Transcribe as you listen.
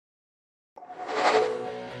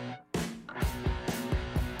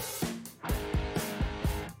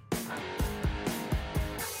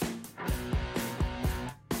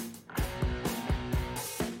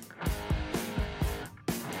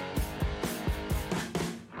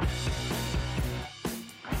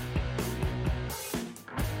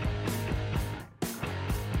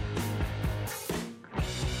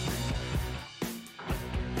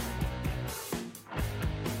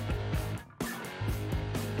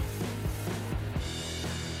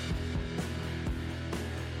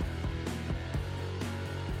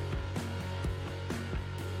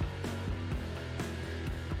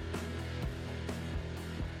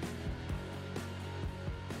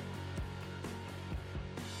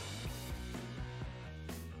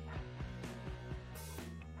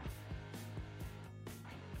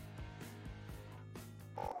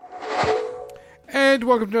And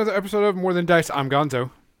welcome to another episode of More Than Dice. I'm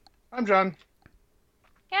Gonzo. I'm John.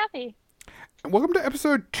 Kathy. And welcome to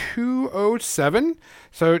episode 207.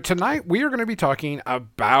 So tonight we are going to be talking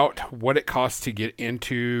about what it costs to get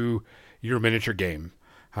into your miniature game.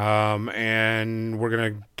 And we're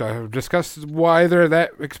going to discuss why they're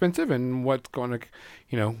that expensive and what's going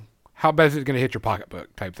to, how bad is it going to hit your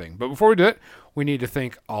pocketbook type thing. But before we do it, we need to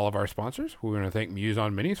thank all of our sponsors. We're going to thank Muse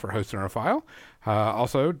on Minis for hosting our file.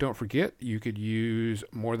 Also, don't forget, you could use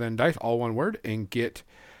More Than Dice, all one word, and get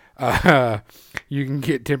you can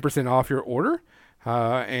get 10% off your order.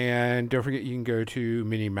 And don't forget, you can go to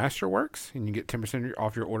Mini Masterworks, and you get 10%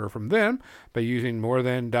 off your order from them by using More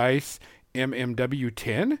Than Dice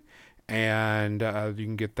MMW10. And you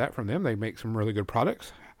can get that from them. They make some really good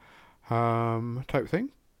products type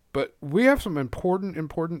thing. But we have some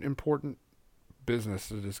important business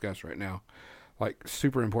to discuss right now. Like,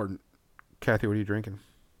 super important. Kathy, what are you drinking?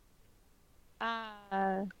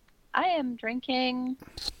 I am drinking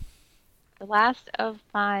the last of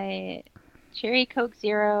my Cherry Coke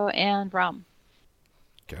Zero and rum.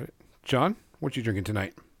 Got it. John, what you drinking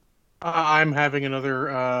tonight? I'm having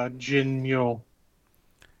another gin mule.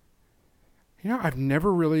 I've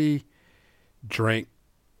never really drank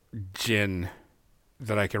gin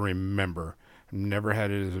that I can remember. I've never had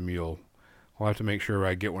it as a mule. We'll have to make sure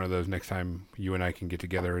I get one of those next time you and I can get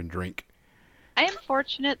together and drink. I am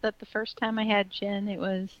fortunate that the first time I had gin, it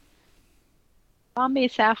was Bombay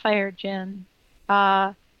Sapphire gin.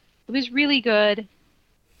 It was really good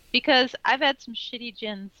because I've had some shitty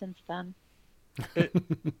gin since then.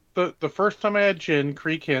 The first time I had gin,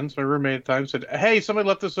 Creek Hens, my roommate at the time, said, "Hey, somebody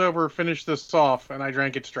left this over, finish this off," and I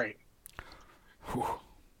drank it straight.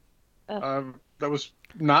 That was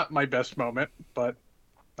not my best moment, but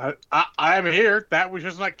I'm here. That would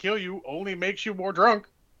just not kill you, only makes you more drunk.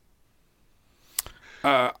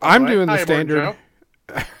 I'm doing the standard.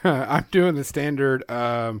 I'm doing the standard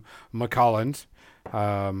Macallan's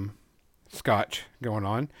Scotch going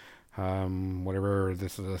on. Whatever,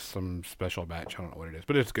 this is some special batch. I don't know what it is,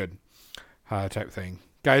 but it's good type thing.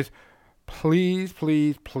 Guys, please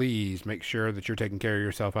make sure that you're taking care of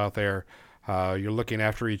yourself out there. You're looking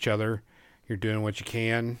after each other. You're doing what you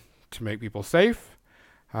can to make people safe.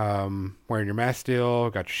 Wearing your mask still,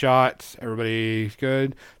 got your shots, everybody's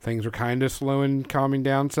good. Things are kind of slowing, calming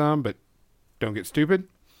down some, but don't get stupid.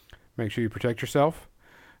 Make sure you protect yourself.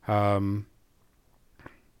 We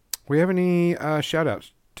have any shout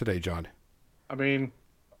outs today, John? I mean,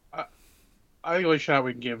 I think the only shout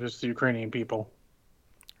we can give is the Ukrainian people.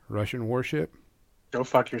 Russian warship? Go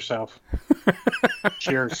fuck yourself.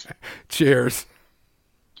 Cheers. Cheers.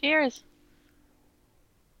 Cheers.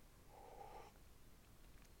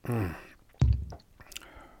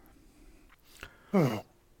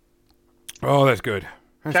 Oh, that's good.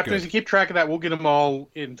 Captain, as you keep track of that, we'll get them all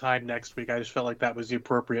in time next week. I just felt like that was the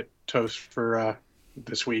appropriate toast for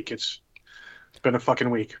this week. It's been a fucking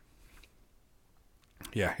week.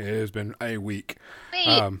 Yeah, it has been a week.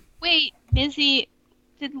 Wait, Mizzy,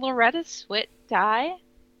 did Loretta Swit die?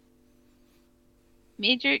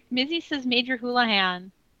 Mizzy says Major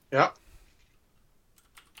Houlihan. Yeah.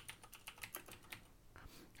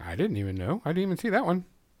 I didn't even know. I didn't even see that one.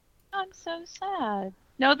 I'm so sad.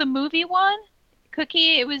 No, the movie one?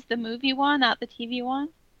 Cookie, it was the movie one, not the TV one?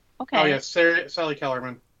 Okay. Oh, yes, Sally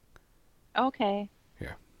Kellerman. Okay.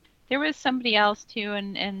 Yeah. There was somebody else too,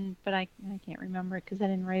 but I can't remember it because I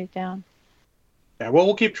didn't write it down. Yeah, well,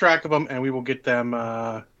 we'll keep track of them, and we will get them.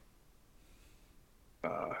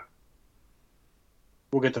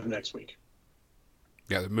 We'll get them next week.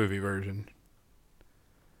 Yeah, the movie version.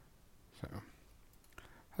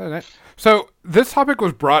 So this topic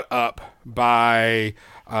was brought up by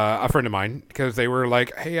a friend of mine because they were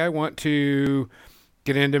like, "Hey, I want to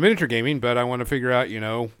get into miniature gaming, but I want to figure out,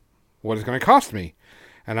 what it's going to cost me."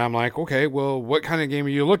 And I'm like, "Okay, well, what kind of game are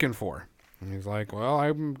you looking for?" And he's like, "Well,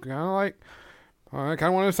 I'm kind of like, I kind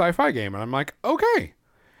of want a sci-fi game." And I'm like, "Okay."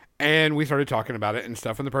 And we started talking about it and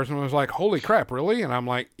stuff, and the person was like, "Holy crap, really?" And I'm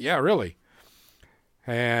like, "Yeah, really."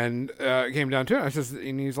 And it came down to it.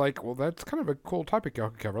 And he's like, "Well, that's kind of a cool topic y'all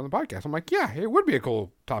could cover on the podcast." I'm like, "Yeah, it would be a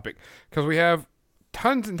cool topic because we have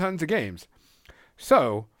tons and tons of games."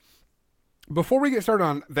 So, before we get started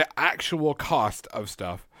on the actual cost of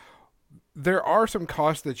stuff, there are some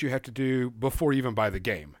costs that you have to do before you even buy the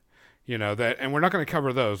game. And we're not going to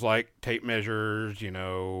cover those, like tape measures,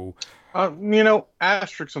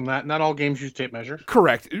 asterisks on that. Not all games use tape measures.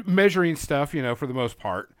 Correct. Measuring stuff, for the most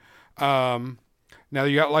part. Now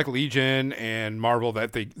you got like Legion and Marvel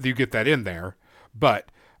that you get that in there, but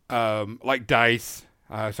like dice,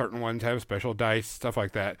 certain ones have special dice, stuff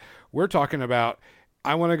like that. We're talking about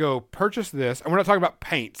I want to go purchase this, and we're not talking about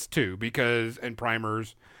paints too, and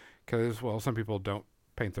primers, because well, some people don't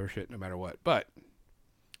paint their shit no matter what, but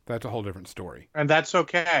that's a whole different story. And that's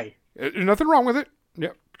okay. There's nothing wrong with it.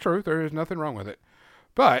 Yep, true. There is nothing wrong with it.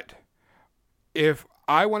 But if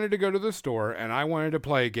I wanted to go to the store and I wanted to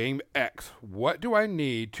play game X, what do I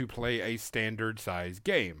need to play a standard size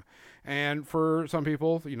game? And for some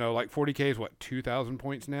people, like 40K is what, 2,000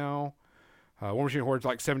 points now? War Machine Horde's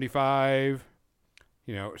like 75,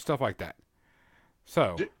 stuff like that.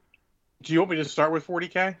 So, do you want me to start with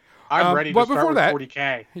 40K? I'm ready to but start before with that,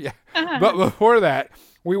 40K. Yeah, but before that,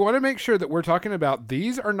 we want to make sure that we're talking about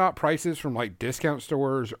these are not prices from like discount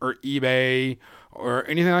stores or eBay or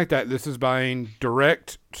anything like that. This is buying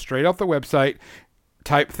direct, straight off the website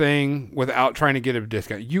type thing without trying to get a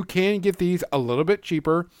discount. You can get these a little bit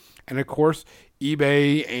cheaper, and of course,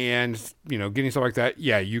 eBay and getting stuff like that.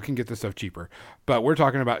 Yeah, you can get this stuff cheaper, but we're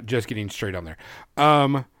talking about just getting straight on there.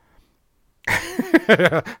 I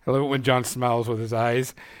love it when John smiles with his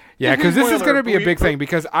eyes. Yeah, because this is going to be a big thing.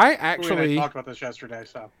 Because I actually talked about this yesterday.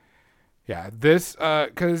 So yeah, this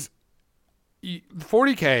because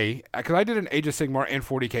 40K, because I did an Age of Sigmar and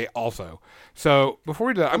 40K also. So before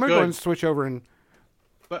we do that, I'm going to go and switch over and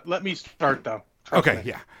let me start though. Okay,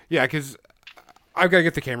 yeah, because I've got to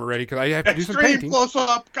get the camera ready because I have to do some painting. Extreme close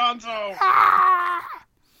up, Gonzo.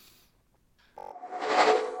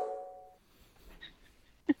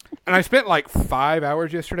 And I spent like 5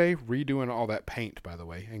 hours yesterday redoing all that paint, by the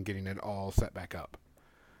way, and getting it all set back up.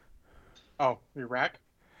 Oh, your rack?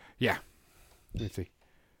 Yeah. Let me see.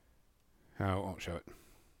 Oh, I won't show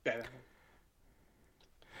it.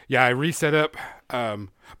 Yeah, I reset up.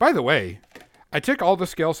 By the way, I took all the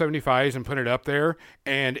Scale 75s and put it up there,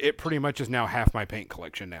 and it pretty much is now half my paint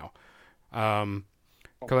collection now.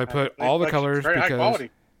 Because I put all the colors very high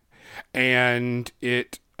quality. And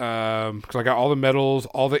it because I got all the metals,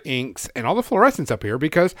 all the inks, and all the fluorescence up here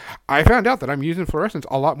because I found out that I'm using fluorescence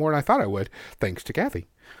a lot more than I thought I would, thanks to Kathy.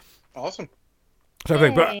 Awesome.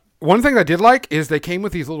 So but one thing I did like is they came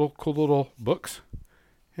with these cool little books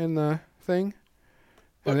in the thing,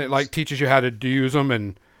 and it like teaches you how to use them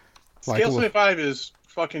and like. Scale 75 is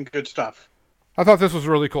fucking good stuff. I thought this was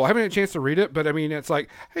really cool. I haven't had a chance to read it, but I mean, it's like,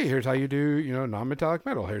 hey, here's how you do, non-metallic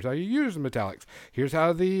metal. Here's how you use the metallics. Here's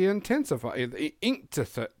how the ink intensify,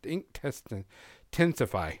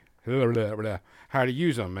 how to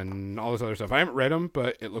use them, and all this other stuff. I haven't read them,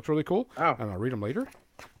 but it looks really cool. Oh. And I'll read them later.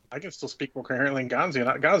 I can still speak more coherently than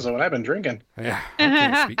Gonzo, and I've been drinking. Yeah, I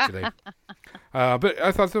can't speak today. But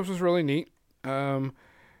I thought this was really neat. Because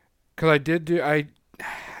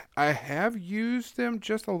I have used them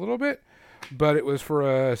just a little bit. But it was for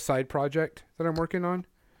a side project that I'm working on.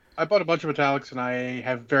 I bought a bunch of metallics, and I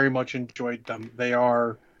have very much enjoyed them. They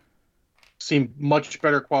seem much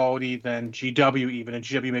better quality than GW even, and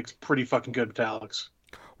GW makes pretty fucking good metallics.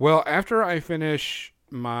 Well, after I finish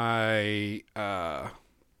my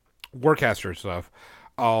Warcaster stuff,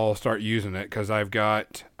 I'll start using it because I've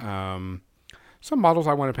got some models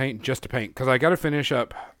I want to paint just to paint. Because I got to finish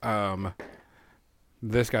up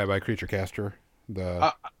this guy by Creature Caster.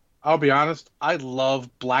 I'll be honest, I love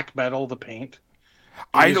black metal, the paint.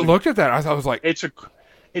 I looked at that. I was like, it's a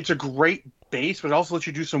great base, but it also lets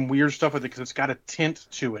you do some weird stuff with it because it's got a tint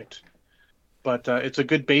to it. But it's a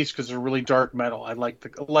good base because it's a really dark metal. I like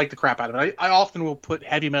the crap out of it. I often will put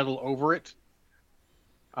heavy metal over it,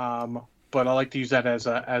 but I like to use that as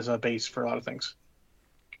a base for a lot of things.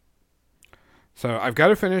 So I've got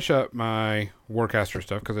to finish up my Warcaster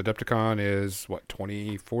stuff because Adepticon is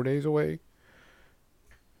 24 days away.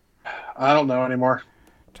 I don't know anymore.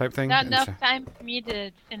 Type thing. Not enough time for me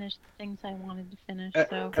to finish the things I wanted to finish.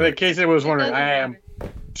 So. In case anyone was wondering, I am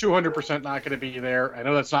 200% not going to be there. I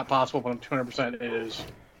know that's not possible, but I'm 200% it is.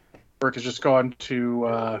 Work has just gone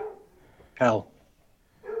to hell.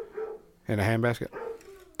 In a handbasket?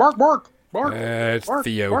 Bark. It's bark,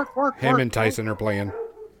 Theo. Bark, Him and Tyson are playing.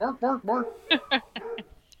 Bark.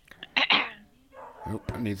 Oh,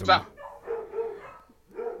 I need some.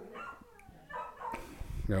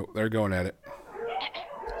 No, they're going at it.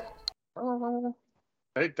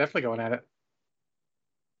 They're definitely going at it.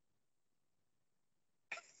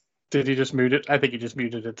 Did he just mute it? I think he just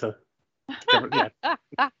muted it to yeah.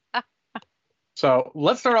 So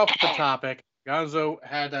let's start off with the topic. Gonzo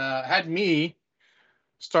had me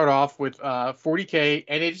start off with 40K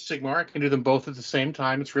and Age of Sigmar. I can do them both at the same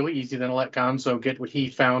time. It's really easy. Then I'll let Gonzo get what he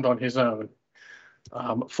found on his own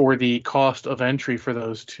for the cost of entry for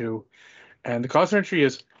those two. And the cost of entry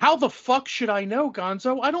is, how the fuck should I know,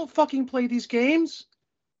 Gonzo? I don't fucking play these games.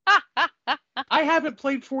 I haven't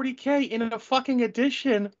played 40K in a fucking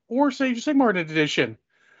edition or Age of Sigmar in an edition.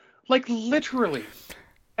 Like, literally.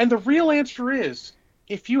 And the real answer is,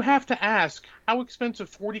 if you have to ask how expensive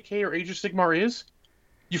 40K or Age of Sigmar is,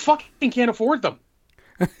 you fucking can't afford them.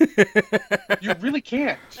 You really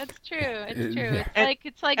can't. That's true. It's true. Yeah.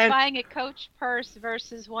 It's like buying a Coach purse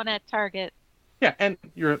versus one at Target. Yeah, and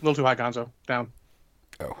you're a little too high, Gonzo. Down.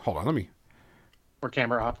 Oh, hold on. Let me. Or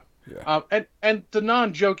camera up. Yeah. And the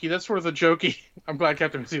non-jokey, that's sort of the jokey. I'm glad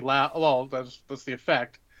Captain C lol. That's the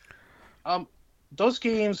effect. Those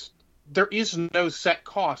games, there is no set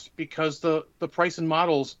cost because the price and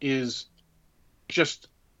models is just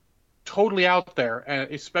totally out there,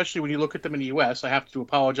 and especially when you look at them in the US. I have to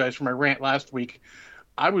apologize for my rant last week.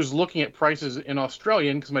 I was looking at prices in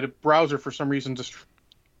Australian because my browser for some reason just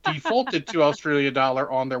defaulted to Australia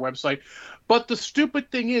dollar on their website. But the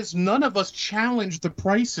stupid thing is, none of us challenged the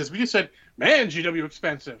prices. We just said, man, GW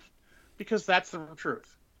expensive. Because that's the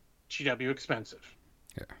truth. GW expensive.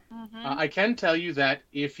 Yeah. Mm-hmm. I can tell you that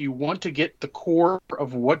if you want to get the core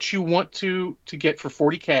of what you want to get for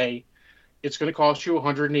 40K, it's going to cost you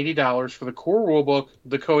 $180 for the core rulebook,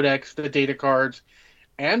 the codex, the data cards,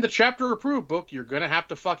 and the chapter approved book you're going to have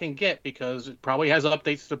to fucking get because it probably has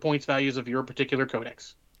updates to points values of your particular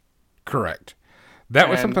codex. Correct. That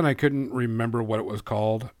was something I couldn't remember what it was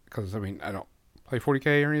called because, I mean, I don't play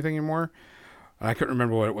 40K or anything anymore. And I couldn't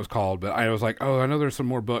remember what it was called, but I was like, oh, I know there's some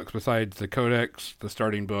more books besides the codex, the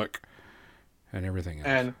starting book, and everything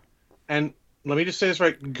else. And let me just say this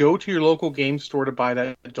right. Go to your local game store to buy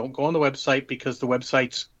that. Don't go on the website because the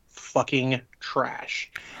website's fucking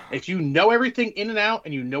trash. If you know everything in and out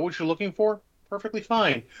and you know what you're looking for, perfectly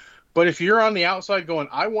fine. But if you're on the outside going,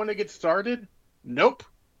 I want to get started, nope.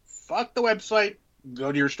 Fuck the website.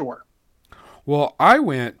 Go to your store. Well, I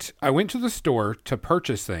went to the store to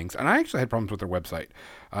purchase things, and I actually had problems with their website.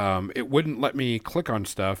 It wouldn't let me click on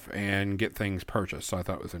stuff and get things purchased, so I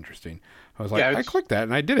thought it was interesting. I was like, I clicked that,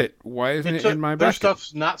 and I did it. Why isn't it in my their basket?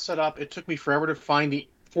 stuff's not set up. It took me forever to find the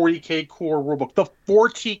 40K core rulebook. The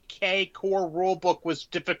 40K core rulebook was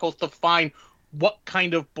difficult to find. What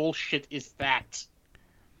kind of bullshit is that?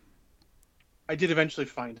 I did eventually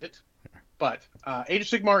find it. But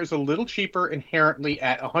Age of Sigmar is a little cheaper inherently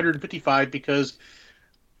at $155 because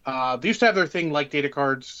they used to have their thing like data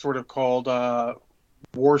cards sort of called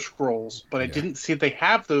War Scrolls, but I didn't see that they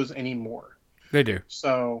have those anymore. They do.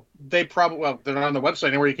 So they probably, well, they're not on the website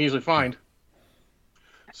anywhere you can easily find.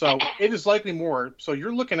 So it is likely more. So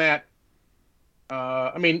you're looking at,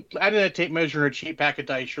 I mean, adding a tape measure and a cheap pack of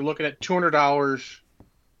dice, you're looking at $200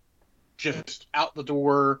 just out the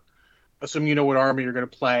door. Assume you know what army you're going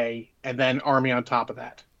to play, and then army on top of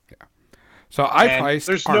that. Yeah. So I priced.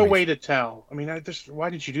 There's armies. no way to tell. I mean,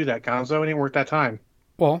 why did you do that, Gonzo? It didn't work that time.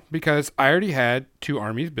 Well, because I already had 2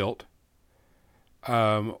 armies built.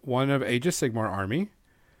 One of Age of Sigmar army,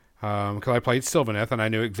 because I played Sylvaneth and I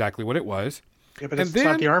knew exactly what it was. Yeah, but it's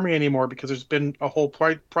not the army anymore because there's been a whole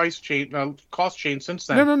price change, cost change since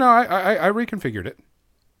then. No. I reconfigured it.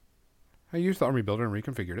 I used the army builder and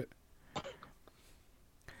reconfigured it.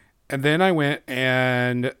 And then I went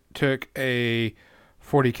and took a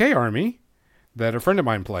 40K army that a friend of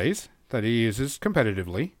mine plays, that he uses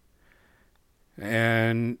competitively,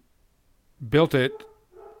 and built it,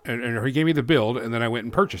 and he gave me the build, and then I went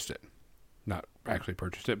and purchased it. Not actually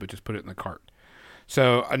purchased it, but just put it in the cart.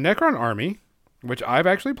 So a Necron army, which I've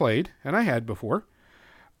actually played, and I had before,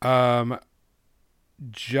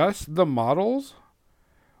 just the models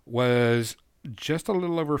was just a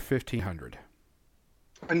little over $1,500.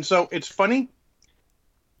 And so it's funny.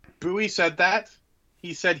 Bowie said that.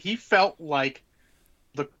 He said he felt like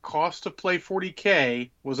the cost to play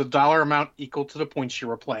 40K was a dollar amount equal to the points you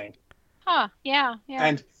were playing. Huh, yeah.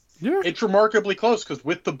 And it's remarkably close because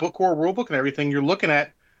with the book or rulebook and everything, you're looking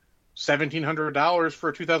at $1,700 for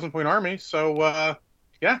a 2,000-point army. So,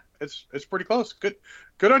 yeah, it's pretty close.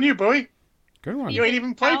 Good on you, Bowie. Good one. You ain't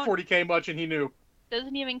even played 40K much, and he knew.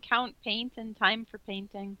 Doesn't even count paint and time for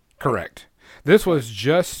painting. Correct. This was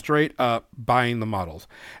just straight up buying the models.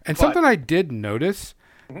 And something I did notice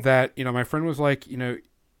that, my friend was like,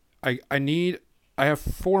 I have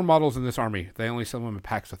 4 models in this army. They only sell them in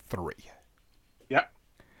packs of 3. Yeah.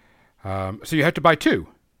 So you have to buy 2.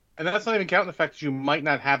 And that's not even counting the fact that you might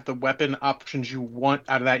not have the weapon options you want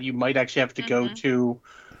out of that. You might actually have to go to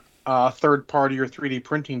third party or 3D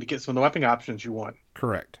printing to get some of the weapon options you want.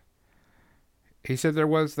 Correct. He said there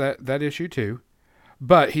was that issue too.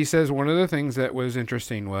 But he says one of the things that was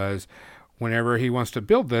interesting was whenever he wants to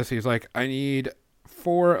build this, he's like, I need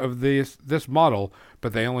 4 of this model,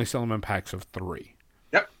 but they only sell them in packs of 3.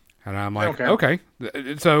 Yep. And I'm like, okay.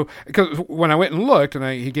 So, because when I went and looked, and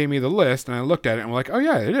he gave me the list, and I looked at it, and I'm like, oh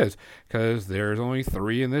yeah, it is, because there's only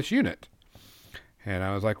 3 in this unit. And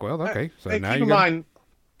I was like, well, okay. So Hey, now keep you in got mind,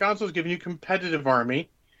 Gonzo's giving you competitive army.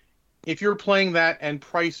 If you're playing that and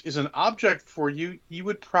price is an object for you, you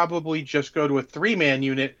would probably just go to a 3-man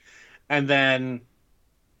unit and then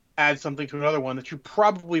add something to another one that you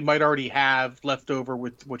probably might already have left over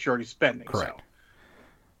with what you're already spending. correct. So,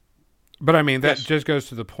 But I mean, that yes, just goes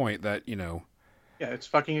to the point that, yeah, it's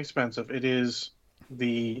fucking expensive. It is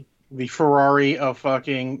the Ferrari of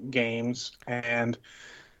fucking games, and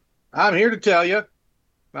I'm here to tell you,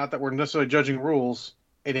 not that we're necessarily judging rules,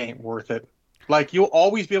 it ain't worth it. Like, you'll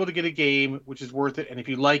always be able to get a game which is worth it, and if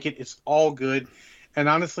you like it, it's all good. And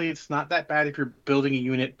honestly, it's not that bad if you're building a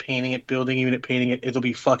unit, painting it, building a unit, painting it. It'll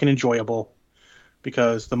be fucking enjoyable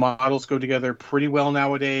because the models go together pretty well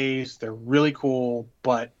nowadays. They're really cool,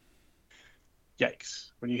 but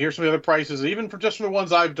yikes. When you hear some of the other prices, even for just from the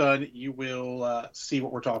ones I've done, you will see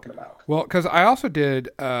what we're talking about. well, because I also did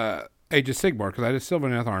Age of Sigmar, because I did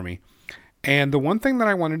Sylvaneth Army. And the one thing that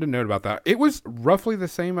I wanted to note about that, it was roughly the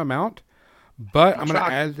same amount, but I'm going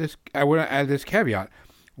to add this. I want to add this caveat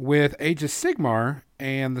with Age of Sigmar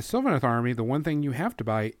and the Sylvaneth Army. The one thing you have to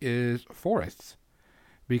buy is forests,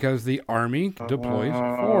 because the army deploys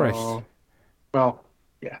forests. Well,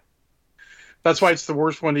 yeah. That's why it's the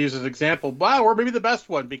worst one to use as an example. Wow, or maybe the best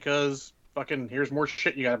one because fucking here's more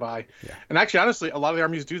shit you gotta buy. Yeah. And actually, honestly, a lot of the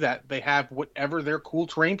armies do that. They have whatever their cool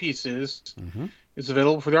terrain piece is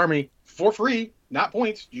available for the army for free, not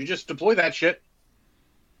points. You just deploy that shit.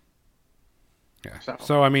 Yeah.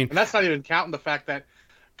 So I mean, and that's not even counting the fact that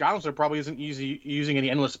Gonzo probably isn't using any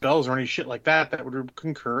endless spells or any shit like that would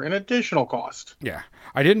concur an additional cost. Yeah.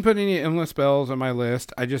 I didn't put any endless spells on my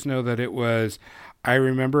list. I just know that it was, I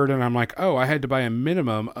remembered and I'm like, oh, I had to buy a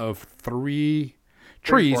minimum of 3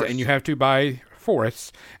 trees forests. And you have to buy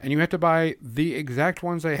forests and you have to buy the exact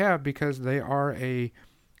ones they have because they are a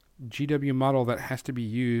GW model that has to be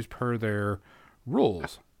used per their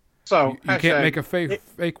rules. So you can't make a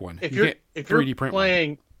fake one. If you you're can't 3D print playing,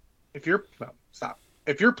 one. if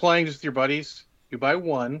you're playing just with your buddies, you buy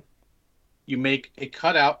one, you make a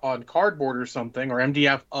cutout on cardboard or something or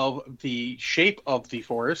MDF of the shape of the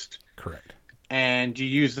forest. Correct. And you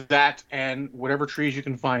use that and whatever trees you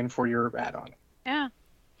can find for your add-on. Yeah.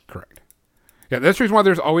 Correct. Yeah, that's the reason why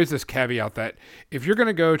there's always this caveat that if you're going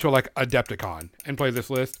to go to like Adepticon and play this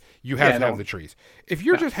list, you have to have the trees. If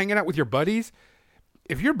you're just hanging out with your buddies,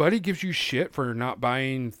 if your buddy gives you shit for not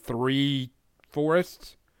buying 3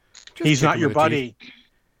 forests, he's not your buddy.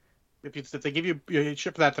 If they give you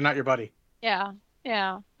shit for that, they're not your buddy. Yeah.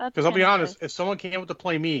 Yeah. Because I'll be honest, if someone came up to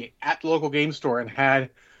play me at the local game store and had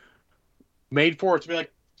made forests, be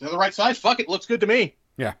like, they're the right size, fuck it, looks good to me.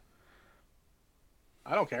 Yeah.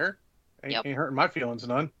 I don't care. Ain't hurting my feelings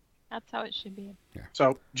none. That's how it should be. Yeah.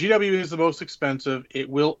 So GW is the most expensive. It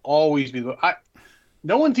will always be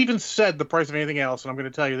no one's even said the price of anything else, and I'm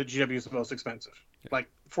going to tell you that GW is the most expensive. Yeah. Like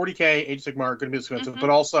 40K, Age of Sigmar are going to be expensive, but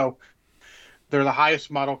also they're the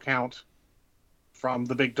highest model count from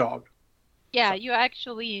the big dog. Yeah, you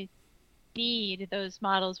actually need those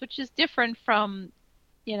models, which is different from,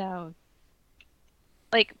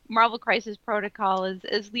 like Marvel Crisis Protocol,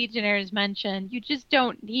 as Legionnaires mentioned, you just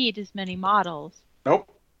don't need as many models. Nope.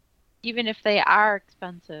 Even if they are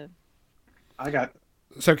expensive.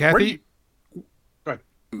 So Kathy, go ahead.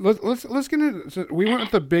 Let's get into. So we went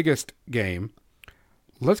with the biggest game.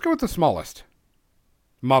 Let's go with the smallest,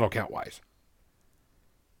 model count wise.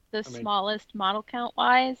 Smallest model count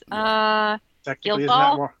wise. Guild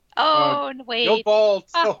Ball. Wait. Guild Ball.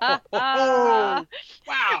 Wow.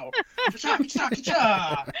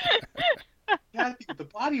 Kathy, the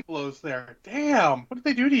body blows there. Damn. What did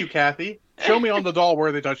they do to you, Kathy? Show me on the doll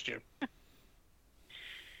where they touched you.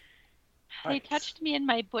 They touched me in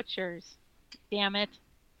my butchers. Damn it.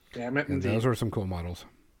 Damn it. And those are some cool models.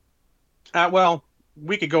 Well,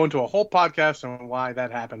 we could go into a whole podcast on why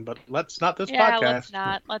that happened, but let's not this podcast.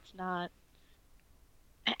 Let's not.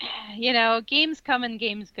 Games come and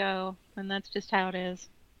games go, and that's just how it is.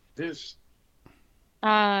 It is.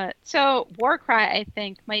 So Warcry, I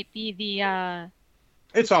think, might be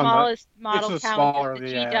the smallest model count of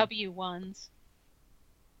the GW ones.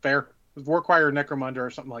 Fair. Warcry or Necromunda or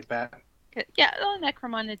something like that. Yeah,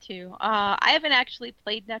 Necromunda too. I haven't actually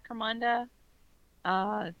played Necromunda.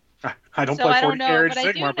 I don't play 40K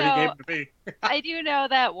Age Sigmar, but he gave it to me. I do know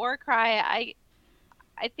that Warcry, I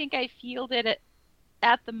think I fielded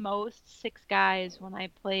at the most 6 guys when I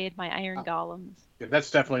played my Iron Golems. Yeah, that's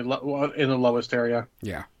definitely in the lowest area.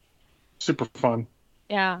 Yeah. Super fun.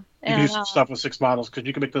 Yeah. You can do some stuff with 6 models because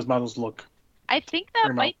you can make those models look. I think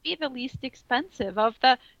that might be the least expensive of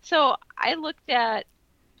the. So I looked at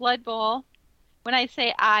Blood Bowl. When I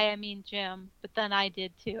say I mean Jim, but then I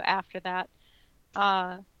did too after that.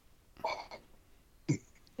 Because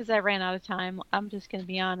I ran out of time. I'm just gonna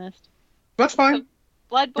be honest. That's fine.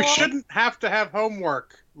 Blood We Bowl, shouldn't have to have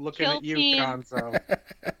homework looking Kill at you, Team, Gonzo.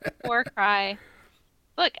 Warcry.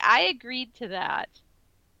 Look, I agreed to that.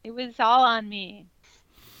 It was all on me.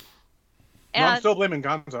 No, I'm And still blaming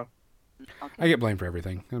Gonzo. I okay, get blamed for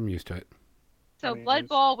everything. I'm used to it. so I mean, Blood it's-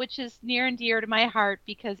 Bowl, which is near and dear to my heart,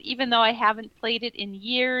 because even though I haven't played it in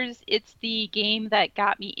years, it's the game that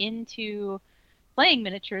got me into playing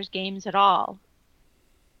miniatures games at all.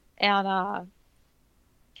 And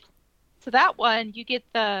so that one, you get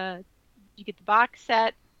the box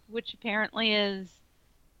set, which apparently is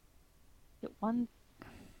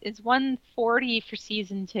 140 for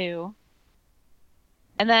season 2.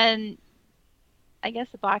 And then I guess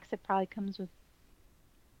the box set probably comes with,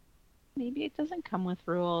 maybe it doesn't come with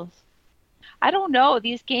rules. I don't know.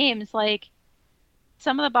 These games, like,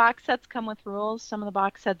 some of the box sets come with rules, some of the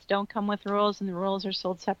box sets don't come with rules, and the rules are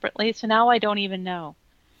sold separately. So now I don't even know.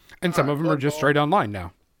 And some All of right, them are Blood just Bowl. straight online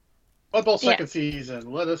now. Blood Bowl Yeah. second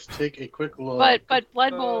season. Let us take a quick look. But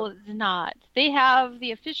Blood Bowl is not. They have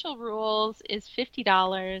the official rules is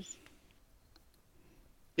 $50.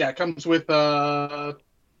 Yeah, it comes with comes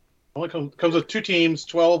with 2 teams,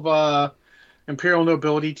 12 Imperial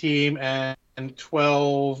Nobility team and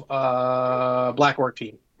 12 Black Orc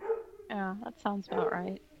team. Yeah, that sounds about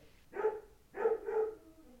right. And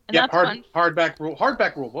Yeah, that's fun.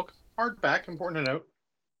 hardback rule book. Hardback, important to note.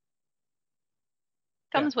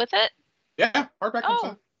 Comes with it. Yeah, hardback comes Oh,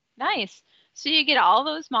 with. nice. So you get all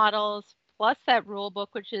those models plus that rule book,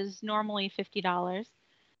 which is normally $50,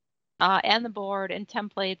 and the board and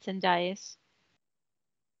templates and dice.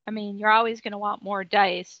 I mean, you're always going to want more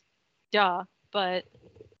dice, duh, but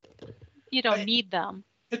you don't need them.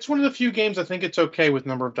 It's one of the few games I think it's okay with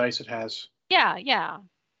number of dice it has. Yeah.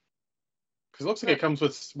 Because it looks like it comes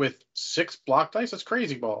with 6 block dice. That's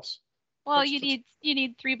crazy balls. Well, That's- you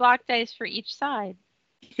need 3 block dice for each side.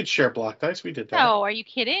 You could share block dice. We did that. No, are you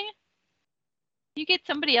kidding? You get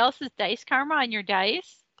somebody else's dice karma on your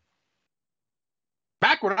dice?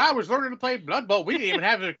 Back when I was learning to play Blood Bowl, we didn't even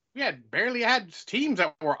have barely had teams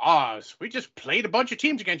that were Oz. We just played a bunch of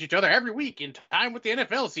teams against each other every week in time with the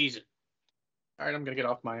NFL season. All right, I'm gonna get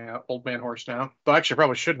off my old man horse now. But actually, I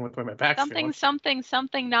probably shouldn't with my back. Something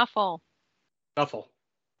Nuffle. Nuffle,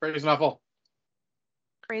 praise Nuffle.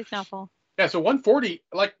 Praise Nuffle. Yeah, so 140,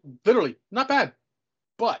 like literally, not bad.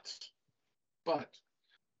 But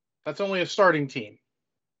that's only a starting team.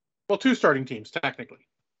 Well, 2 starting teams technically.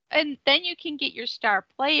 And then you can get your star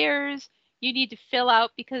players. You need to fill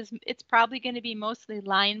out because it's probably going to be mostly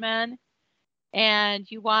linemen. And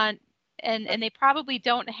you want, and they probably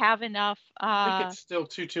don't have enough, I think it's still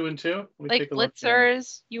 2, 2, and 2. Let me like take a look.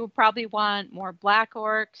 blitzers. You will probably want more black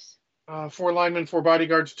orcs. 4 linemen, 4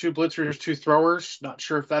 bodyguards, 2 blitzers, 2 throwers. Not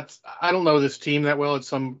sure if that's. I don't know this team that well. It's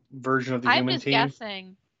some version of the I'm human just team.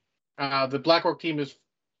 guessing. The Black Orc team is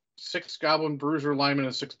 6 goblin bruiser linemen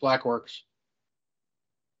and 6 black orcs.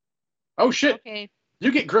 Oh shit! Okay.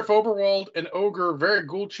 You get Griff Oberwald, an ogre, very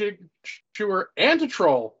ghoul chewer, and a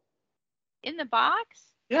troll. In the box?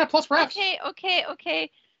 Yeah, plus refs.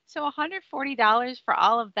 Okay. So $140 for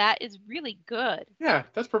all of that is really good. Yeah,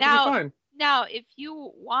 that's perfectly Now- fine. Now, if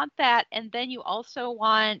you want that, and then you also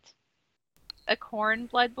want a Corn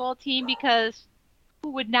Blood Bowl team, because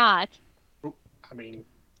who would not? I mean,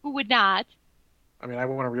 Who would not? I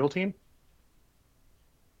want a real team.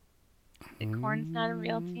 The Corn's not a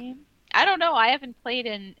real team. I don't know. I haven't played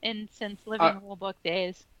in since Living Rulebook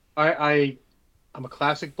days. I'm a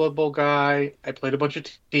classic Blood Bowl guy. I played a bunch of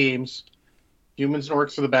teams. Humans and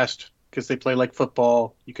orcs are the best because they play like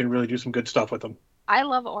football. You can really do some good stuff with them. I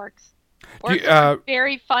love orcs. Do you- Orcs are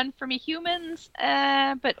very fun for me. Humans,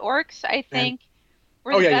 but orcs, I think,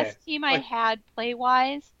 were the best team I had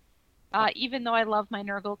play-wise. Even though I love my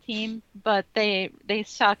Nurgle team, but they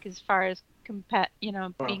suck as far as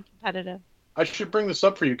being competitive. I should bring this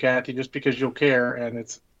up for you, Kathy, just because you'll care, and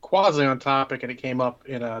it's quasi on topic, and it came up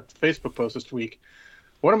in a Facebook post this week.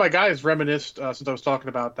 One of my guys reminisced, since I was talking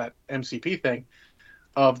about that MCP thing,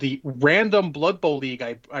 of the random Blood Bowl league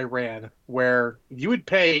I ran, where you would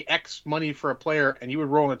pay X money for a player, and you would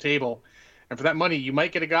roll on a table, and for that money, you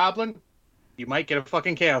might get a goblin, you might get a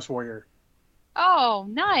fucking Chaos Warrior. Oh,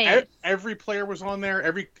 nice. Every player was on there.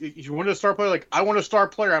 If you wanted a star player, like, I want a star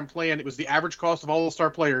player, I'm playing. It was the average cost of all the star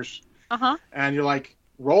players. Uh-huh. And you're like,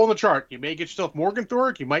 roll on the chart. You may get yourself Morgan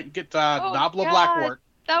Thorg. You might get Nobla God. Blackwort.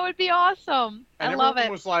 That would be awesome. And I love everyone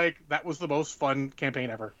it. was like, that was the most fun campaign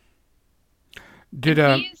ever. Do you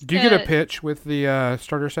get a pitch with the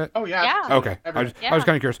starter set? Oh, yeah. Yeah. Okay. I was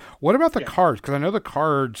kind of curious. What about the cards? Because I know the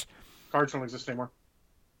cards. Cards don't exist anymore.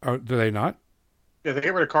 Oh, do they not? Yeah, they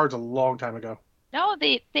got rid of cards a long time ago. No,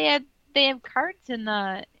 they have cards in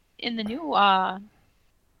the new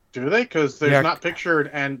Do they? Because there's Yeah, not pictured,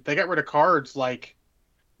 and they got rid of cards like.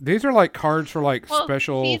 these are like cards for like well,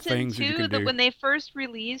 special season things that you two, can that do. when they first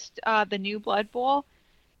released the new Blood Bowl,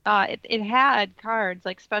 it had cards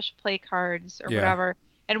like special play cards or Yeah. whatever,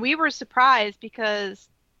 and we were surprised because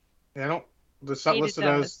They don't. It's not hated listed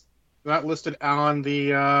those. as. Not listed on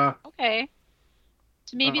the. Okay,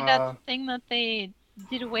 so maybe that's Uh, the thing that they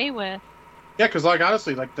did away with. yeah, because like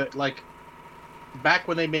honestly, like back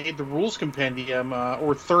when they made the rules compendium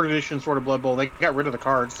or third edition sort of Blood Bowl, they got rid of the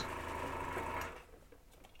cards.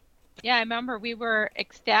 Yeah, I remember we were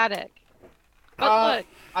ecstatic. But Uh, look,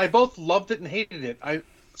 I both loved it and hated it.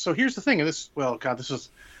 So here's the thing, and this well, God, this is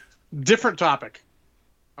different topic.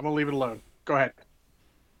 I'm gonna leave it alone. Go ahead.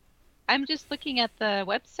 I'm just looking at the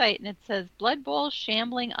website and it says Blood Bowl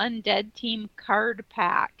Shambling Undead Team Card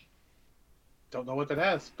Pack. Don't know what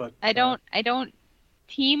that is, but I don't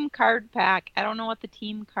team card pack. I don't know what the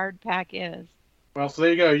team card pack is. well, so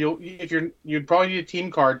there you go. You'd probably need a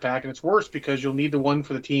team card pack, and it's worse because you'll need the one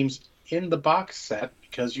for the teams in the box set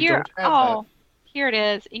because you Here, don't have that. oh, here it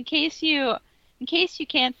is. In case you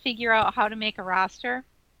can't figure out how to make a roster,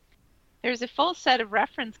 there's a full set of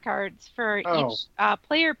reference cards for Oh, each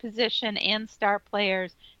player position and star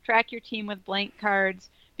players. Track your team with blank cards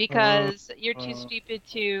because you're too uh, stupid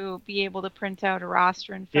to be able to print out a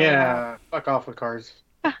roster and fill it out. yeah. Fuck off with cards.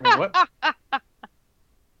 Wait, what?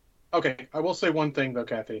 Okay, I will say one thing though,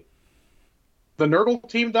 Kathy. The Nurgle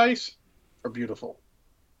team dice are beautiful.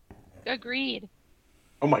 Agreed.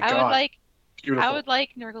 Oh my I would God, like I beautiful. would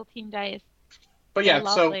like Nurgle team dice. But They're yeah,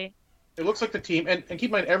 so lovely. it looks like the team, and keep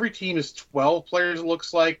in mind, every team is 12 players, it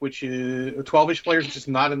looks like, which is 12-ish players, which is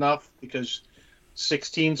not enough because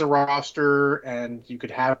 16's a roster, and you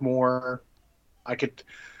could have more. I could,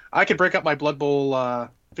 I could break up my Blood Bowl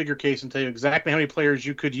figure case and tell you exactly how many players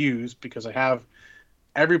you could use because I have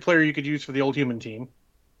every player you could use for the old human team,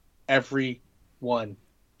 every one.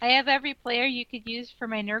 I have every player you could use for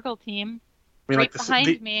my Nurgle team I mean, right like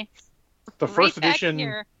behind me, the right first back edition,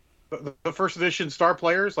 here. the first edition star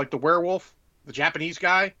players, like the werewolf, the Japanese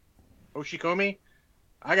guy, Oshikomi.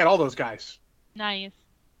 I got all those guys. Nice.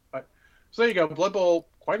 So there you go. Blood Bowl,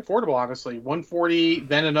 quite affordable, honestly. 140,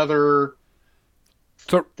 then another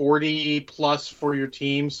So 40 plus for your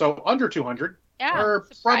team. So under 200. Yeah, Or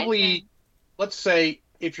probably, surprising. let's say,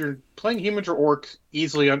 if you're playing humans or orcs,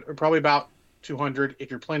 easily, probably about 200. If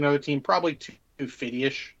you're playing another team, probably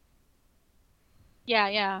 250-ish. Yeah,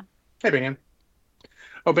 yeah. Hey, Banian.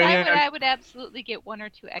 Oh, So Banian, I would absolutely get one or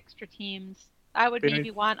two extra teams. I would Banian.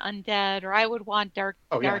 maybe want undead, or I would want dark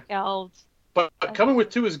Oh, yeah. dark elves. But coming with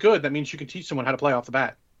two is good. That means you can teach someone how to play off the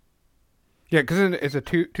bat. yeah, because it's a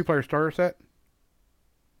two-player starter set.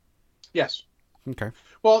 Yes. Okay.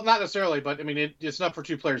 Well, not necessarily, but I mean, it's not for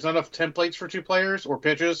two players. Not enough templates for two players or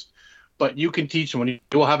pitches, but you can teach someone. You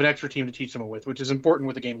will have an extra team to teach someone with, which is important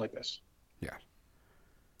with a game like this. Yeah.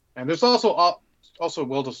 And there's also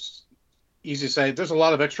will just easy to say there's a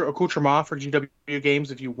lot of extra accoutrement for GW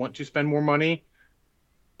games if you want to spend more money.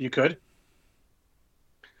 You could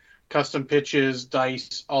custom pitches,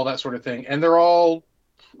 dice, all that sort of thing, and they're all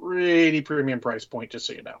pretty premium price point, just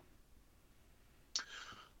so you know.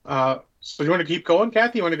 So you want to keep going,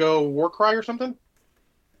 Kathy? You want to go Warcry or something?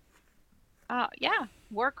 Yeah.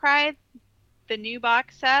 Warcry, the new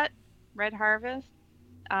box set, Red Harvest,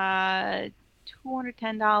 $210.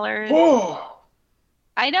 Oh,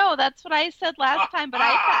 I know that's what I said last time, but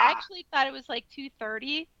I actually thought it was like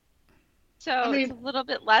 230. So I mean, it's a little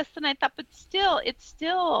bit less than I thought, but it's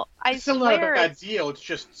still I it's still not a swear bad deal. It's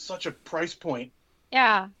just such a price point.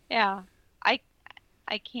 yeah, yeah.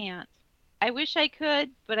 I can't. I wish I could,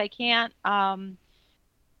 but I can't.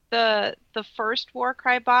 The first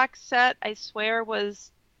Warcry box set, I swear,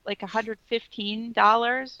 was like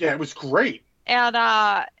 $115. Yeah, it was great. And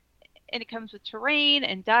it comes with terrain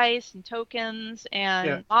and dice and tokens and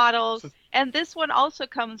Yeah. models. So, And this one also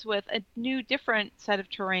comes with a new different set of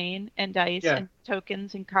terrain and dice Yeah. and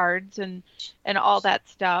tokens and cards and all that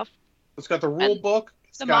stuff. it's got the rule And book.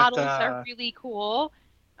 It's the got models are really cool.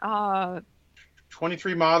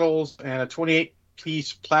 23 models and a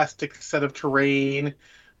 28-piece plastic set of terrain.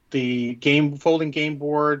 The folding game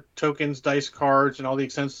board, tokens, dice cards, and all the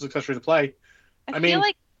extensions, accessories to play. I I feel mean,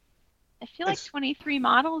 like 23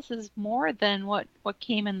 models is more than what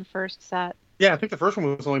came in the first set. yeah, I think the first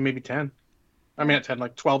one was only maybe 10. I mean, at 10,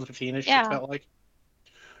 like 12 to 15-ish, Yeah. it felt like.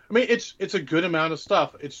 I mean, it's a good amount of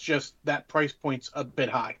stuff. It's just that price point's a bit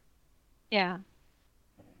high. Yeah.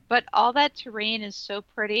 But all that terrain is so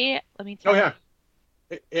pretty. Let me Oh, tell yeah.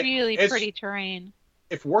 you, really it's, pretty terrain.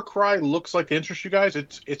 if Warcry looks like the interest you guys,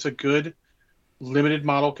 it's a good limited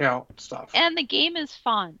model count stuff. And the game is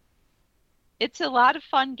fun. It's a lot of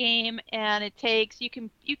fun game, and it takes you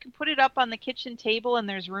can put it up on the kitchen table, and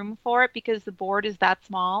there's room for it because the board is that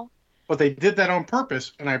small. But they did that on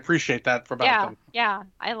purpose, and I appreciate that about them. Yeah,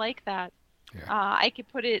 I like that. Yeah. I could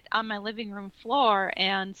put it on my living room floor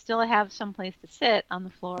and still have some place to sit on the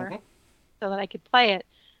floor so that I could play it.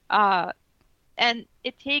 And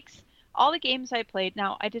it takes all the games I played.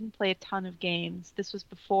 Now, I didn't play a ton of games. This was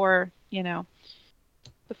before,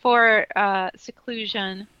 before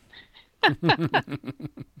seclusion. You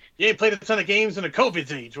ain't played a ton of games in a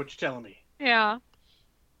COVID age, what you telling me? Yeah.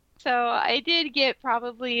 So I did get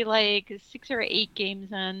probably like 6 or 8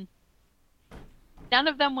 games in. None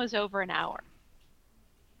of them was over an hour.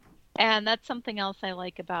 And that's something else I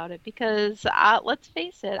like about it because let's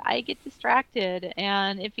face it, I get distracted,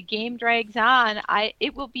 and if a game drags on,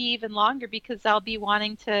 it will be even longer because I'll be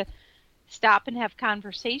wanting to stop and have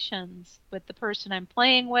conversations with the person I'm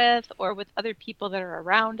playing with or with other people that are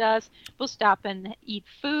around us. We'll stop and eat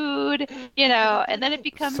food, and then it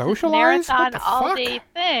becomes this marathon all-day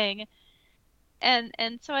thing.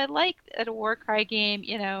 And so I like at a Warcry game,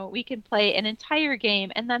 we can play an entire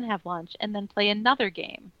game and then have lunch and then play another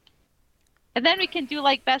game. And then we can do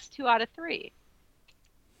like best 2 out of 3.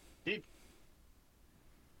 Indeed.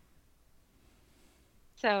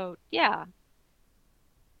 So, yeah.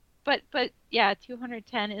 But yeah,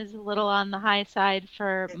 210 is a little on the high side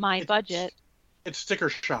for my budget. It's sticker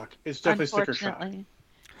shock. It's definitely sticker shock.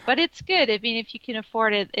 But it's good. I mean, if you can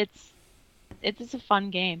afford it, it is a fun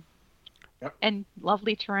game. Yep. And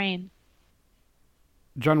lovely terrain.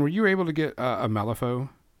 John, were you able to get a Malifaux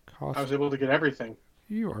cost? I was able to get everything.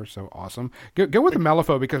 You are so awesome. Go with the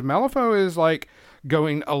Malifaux because Malifaux is like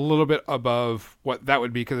going a little bit above what that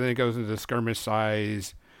would be because then it goes into the skirmish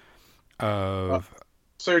size of.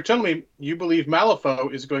 So you're telling me you believe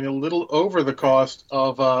Malifaux is going a little over the cost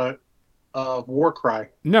of Warcry?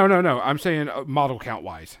 No. I'm saying model count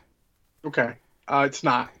wise. Okay, it's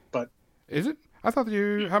not, but is it? I thought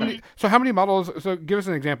how many? So how many models? So give us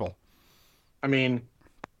an example. I mean,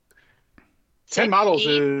 10 models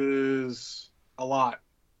is a lot.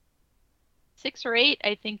 6 or 8,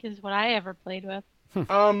 I think, is what I ever played with.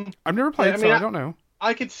 I've never played, so I don't know.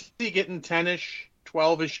 I could see getting 10-ish,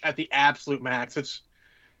 12-ish at the absolute max. It's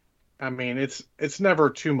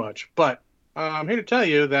never too much. But I'm here to tell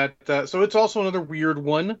you that so it's also another weird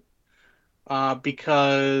one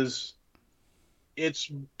because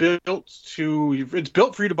it's built for you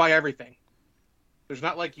to buy everything. There's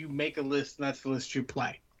not like you make a list and that's the list you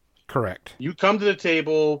play. Correct. You come to the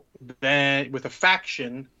table then with a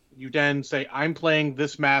faction. You then say, I'm playing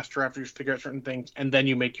this master after you figure out certain things, and then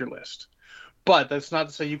you make your list. But that's not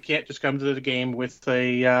to say you can't just come to the game with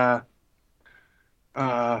a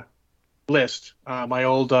list. My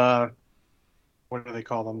old, what do they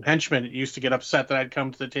call them? Henchmen used to get upset that I'd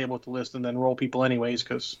come to the table with the list and then roll people anyways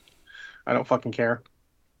because I don't fucking care.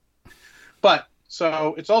 But,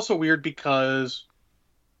 so it's also weird because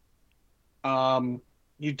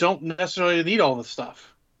you don't necessarily need all this stuff.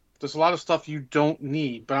 There's a lot of stuff you don't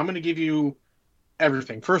need, but I'm going to give you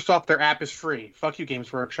everything. First off, their app is free. Fuck you,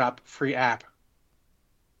 Games Workshop. Free app.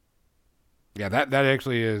 Yeah, that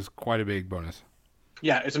actually is quite a big bonus.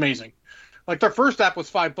 Yeah, it's amazing. Like their first app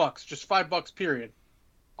was $5, just $5, period.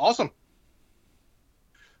 Awesome.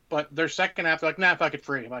 But their second app, they're like, nah, fuck it,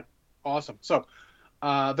 free. I'm like, awesome. So,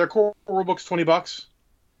 their core rulebook's $20.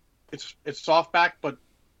 It's softback, but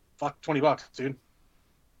fuck, $20, dude.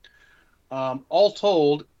 All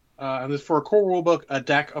told. And this for a core rulebook, a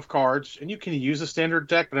deck of cards, and you can use a standard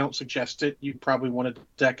deck, but I don't suggest it. You probably want a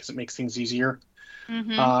deck because it makes things easier.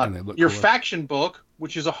 Mm-hmm. Your faction book,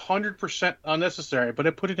 which is 100% unnecessary, but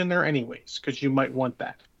I put it in there anyways because you might want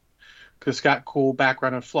that because it's got cool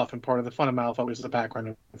background and fluff, and part of the fun of Malifaux is the background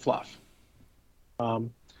and fluff.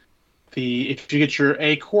 If you get your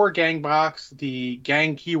A core gang box, the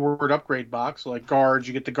gang keyword upgrade box, so like guards,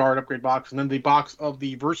 you get the guard upgrade box, and then the box of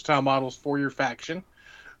the versatile models for your faction,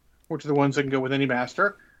 which are the ones that can go with any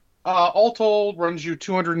master. All told, runs you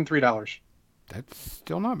 $203. That's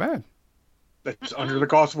still not bad. That's under the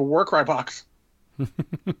cost of a Warcry box.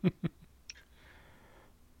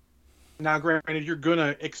 Now, granted, you're going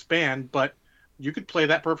to expand, but you could play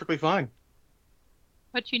that perfectly fine.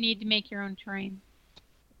 But you need to make your own terrain.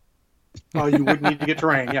 You would need to get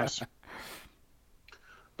terrain, yes.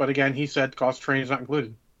 But again, he said cost of terrain is not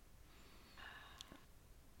included.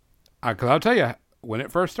 Because I'll tell you, when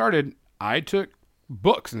it first started, I took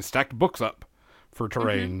books and stacked books up for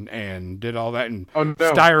terrain and did all that in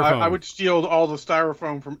styrofoam. I would steal all the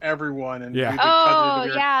styrofoam from everyone and yeah. Oh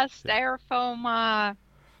yeah, styrofoam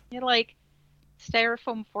You're like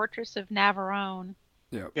Styrofoam Fortress of Navarone.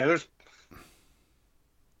 Yeah, there's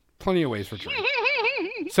plenty of ways for trade.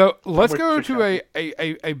 So let's with go you, to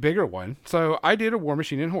a bigger one. So I did a War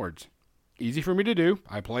Machine in Hordes. Easy for me to do.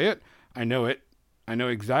 I play it. I know it. I know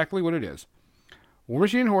exactly what it is. War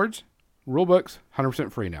Machine in Hordes, rule books,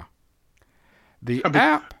 100% free now. The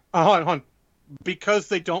app... hold on. Because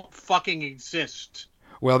they don't fucking exist.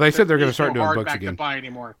 Well, they said they're going to start no doing books hardback again. To buy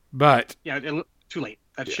anymore. But... Yeah, too late.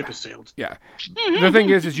 That ship has sailed. Yeah. The thing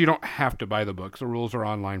is you don't have to buy the books. The rules are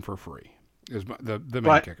online for free. Is the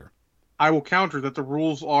main kicker. I will counter that the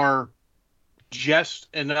rules are just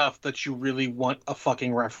enough that you really want a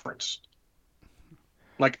fucking reference.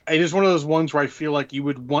 Like, it is one of those ones where I feel like you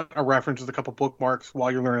would want a reference with a couple bookmarks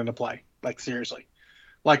while you're learning to play. Like, seriously.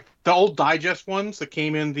 Like, the old digest ones that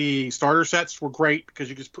came in the starter sets were great because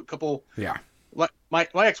you just put a couple... Yeah.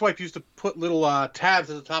 Like, my ex-wife used to put little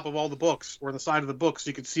tabs at the top of all the books or the side of the book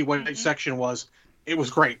so you could see what each section was. It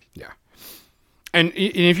was great. Yeah. And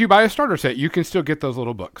if you buy a starter set, you can still get those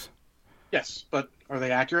little books. Yes, but are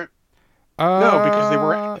they accurate? No,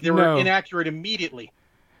 because they were inaccurate immediately.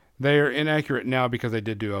 They are inaccurate now because they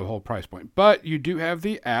did do a whole price point. But you do have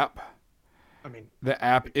the app. I mean, the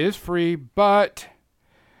app is free, but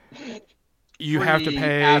you have to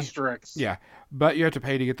pay. Asterisks. Yeah, but you have to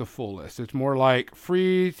pay to get the full list. It's more like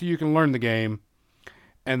free so you can learn the game,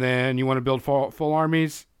 and then you want to build full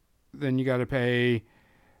armies, then you got to pay.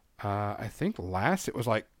 I think last it was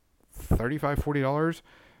like $35, $40.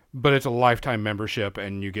 But it's a lifetime membership,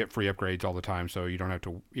 and you get free upgrades all the time, so you don't have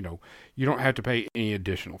to, you don't have to pay any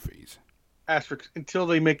additional fees. Asterisk until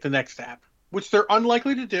they make the next app, which they're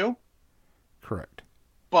unlikely to do. Correct.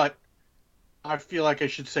 But I feel like I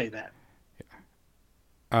should say that.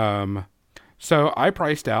 Yeah. So I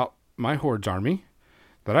priced out my Hordes army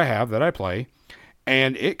that I play,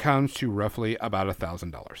 and it comes to roughly about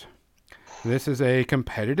 $1,000. This is a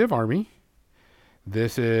competitive army.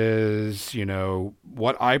 This is,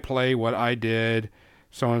 what I play, what I did,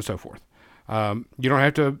 so on and so forth. You don't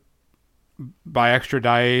have to buy extra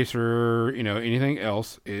dice or, anything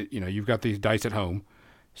else. You've got these dice at home,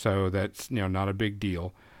 so that's, not a big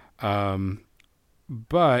deal.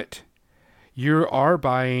 But you are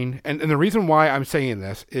buying, and the reason why I'm saying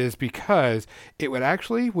this is because it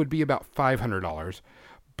would be about $500.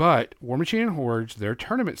 But War Machine and Hordes, their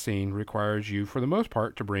tournament scene requires you, for the most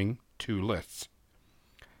part, to bring 2 lists.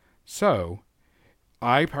 So,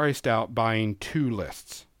 I priced out buying 2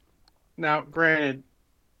 lists. Now, granted,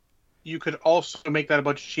 you could also make that a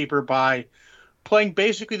bunch cheaper by playing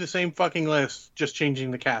basically the same fucking list, just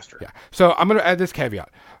changing the caster. Yeah. So, I'm going to add this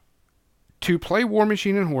caveat. To play War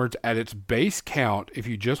Machine and Hordes at its base count, if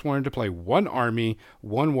you just wanted to play one army,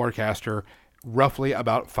 one warcaster, roughly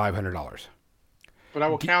about $500. But I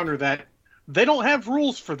will counter that. They don't have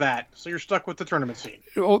rules for that, so you're stuck with the tournament scene.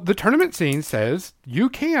 Well, the tournament scene says you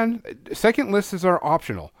can. Second lists are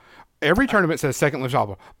optional. Every tournament says second list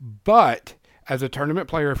optional. But as a tournament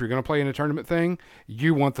player, if you're going to play in a tournament thing,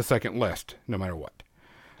 you want the second list, no matter what.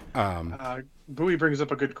 Bowie brings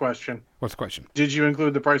up a good question. What's the question? Did you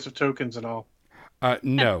include the price of tokens and all?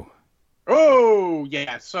 No. Oh,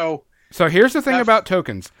 yeah. So here's the thing about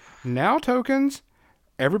tokens. Now tokens,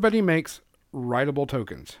 everybody makes writable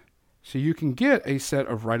tokens. So you can get a set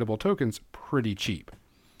of writable tokens pretty cheap.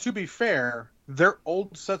 To be fair, their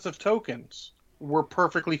old sets of tokens were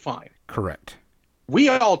perfectly fine. Correct. We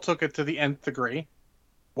all took it to the nth degree.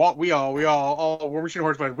 Well, we all War Machine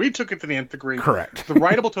Hordes players, we took it to the nth degree. Correct. The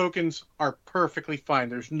writable tokens are perfectly fine.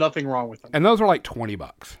 There's nothing wrong with them. And those are like $20.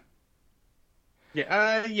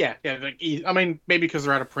 Yeah, yeah. I mean, maybe because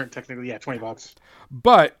they're out of print, technically, yeah, $20.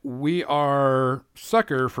 But we are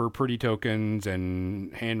sucker for pretty tokens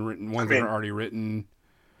and handwritten ones that are already written.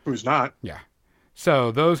 Who's not? Yeah.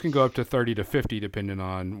 So those can go up to 30 to 50 depending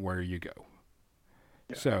on where you go.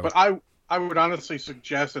 Yeah. But I would honestly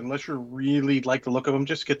suggest, unless you really like the look of them,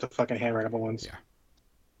 just get the fucking handwritable ones. Yeah.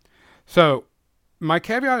 So my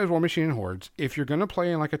caveat is War Machine and Hordes. If you're going to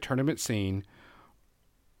play in like a tournament scene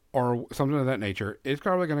or something of that nature, it's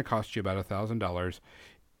probably going to cost you about $1,000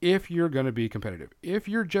 if you're going to be competitive. If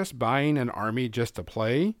you're just buying an army just to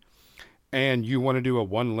play and you want to do a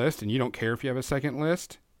one list and you don't care if you have a second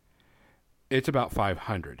list, it's about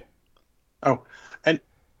 $500. Oh, and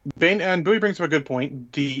Bowie brings up a good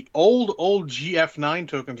point. The old GF9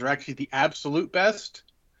 tokens are actually the absolute best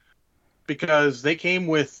because they came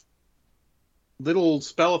with little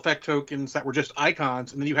spell effect tokens that were just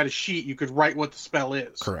icons, and then you had a sheet you could write what the spell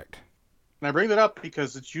is. Correct. And I bring that up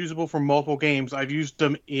because it's usable for multiple games. I've used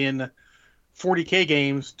them in 40K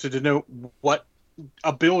games to denote what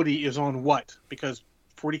ability is on what, because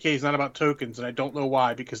 40K is not about tokens, and I don't know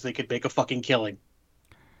why, because they could make a fucking killing.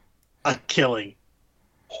 A killing.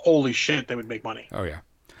 Holy shit, they would make money. Oh, yeah.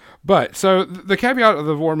 But, so, the caveat of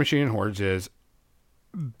the War Machine and Hordes is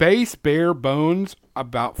base bare bones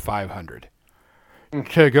about 500.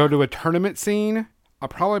 To go to a tournament scene,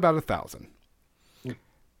 probably about 1,000.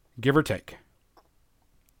 Give or take.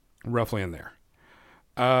 Roughly in there.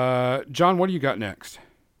 John, what do you got next?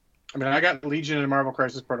 I mean, I got Legion and Marvel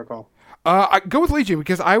Crisis Protocol. I go with Legion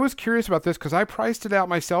because I was curious about this because I priced it out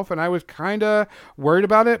myself and I was kind of worried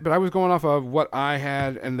about it, but I was going off of what I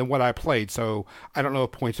had and then what I played, so I don't know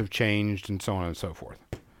if points have changed and so on and so forth.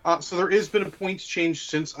 So there has been a points change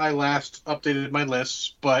since I last updated my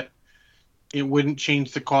lists, but it wouldn't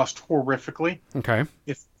change the cost horrifically. Okay.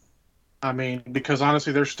 Because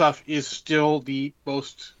honestly, their stuff is still the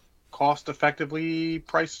most cost-effectively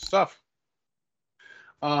priced stuff.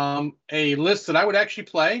 A list that I would actually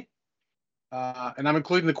play, and I'm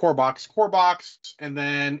including the core box, and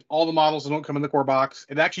then all the models that don't come in the core box.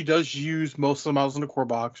 It actually does use most of the models in the core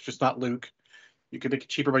box, just not Luke. You could make it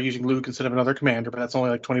cheaper by using Luke instead of another commander, but that's only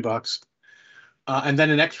like $20. And then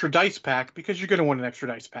an extra dice pack, because you're going to want an extra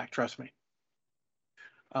dice pack, trust me.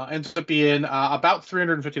 Ends up being about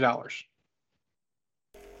 $350.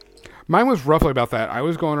 Mine was roughly about that. I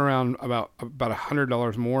was going around about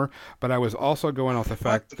 $100 more, but I was also going off the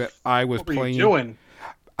fact that I was playing. What were you doing?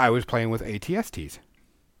 I was playing with ATSTs.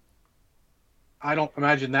 I don't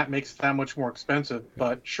imagine that makes it that much more expensive,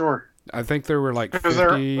 but sure. I think there were like because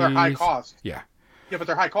they're high cost. Yeah. Yeah, but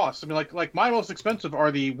they're high cost. I mean, like my most expensive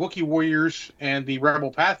are the Wookiee Warriors and the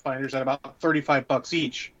Rebel Pathfinders at about $35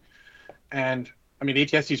 each. And I mean,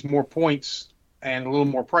 ATST is more points and a little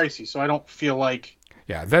more pricey, so I don't feel like.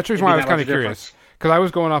 Yeah, that's the reason why I was kind of curious, because I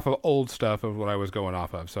was going off of old stuff of what I was going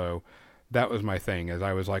off of, so that was my thing. As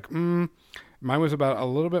I was like, mine was about a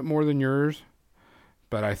little bit more than yours,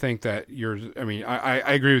 but I think that yours. I mean, I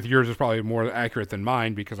agree with yours is probably more accurate than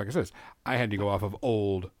mine because, like I said, I had to go off of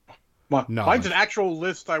old. Mine's an actual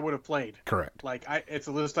list I would have played. Correct. It's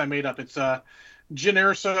a list I made up. It's Jyn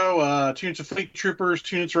Erso, 2 units of Fleet Troopers,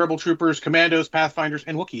 2 units of Rebel Troopers, Commandos, Pathfinders,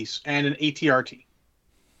 and Wookiees, and an ATRT.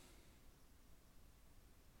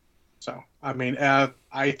 So, I mean,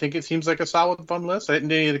 I think it seems like a solid, fun list. I didn't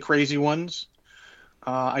do any of the crazy ones.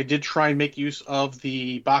 I did try and make use of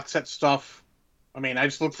the box set stuff. I mean, I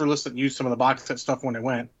just looked for lists that used some of the box set stuff when I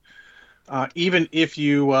went. Even if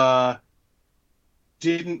you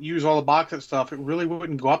didn't use all the box set stuff, it really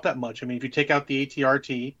wouldn't go up that much. I mean, if you take out the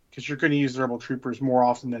ATRT, because you're going to use the Rebel Troopers more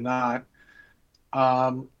often than not,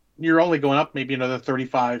 you're only going up maybe another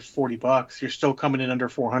 $35-$40. You're still coming in under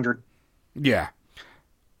 400. Yeah.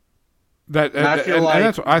 I feel like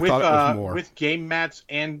that's what I thought it was more. With game mats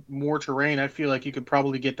and more terrain, I feel like you could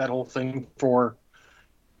probably get that whole thing for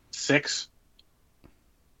 $6.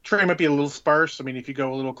 Terrain might be a little sparse. I mean, if you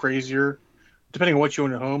go a little crazier, depending on what you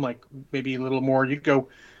own at home, like maybe a little more, you go.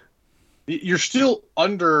 You're still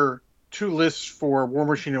under 2 lists for War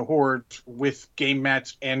Machine and Hordes with game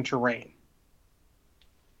mats and terrain.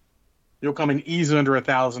 You'll come in easily under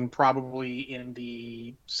 1,000, probably in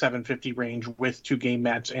the 750 range with 2 game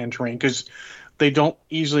mats and terrain, because they don't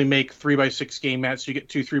easily make 3x6 game mats. So you get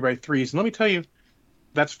 2 3x3s, and let me tell you,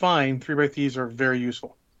 that's fine. 3x3s are very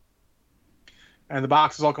useful, and the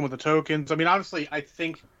boxes all come with the tokens. I mean, honestly, I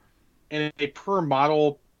think in a per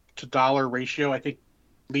model to dollar ratio, I think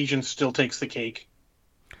Legion still takes the cake.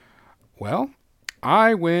 Well,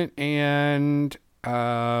 I went and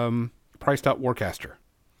priced out Warcaster.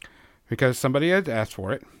 Because somebody had asked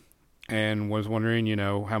for it and was wondering,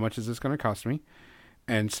 how much is this going to cost me?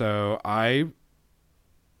 And so I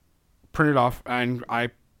printed off and I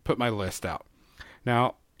put my list out.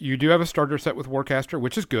 Now, you do have a starter set with Warcaster,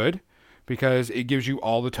 which is good because it gives you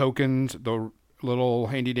all the tokens, the little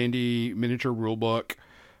handy-dandy miniature rulebook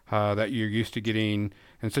that you're used to getting.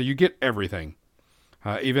 And so you get everything.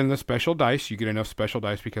 Even the special dice, you get enough special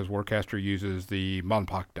dice because Warcaster uses the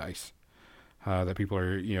Monpok dice. That people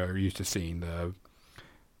are used to seeing the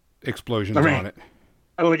explosions on it.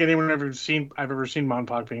 I don't think anyone I've ever seen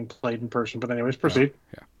Monpok being played in person. But anyways, proceed.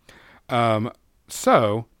 Yeah.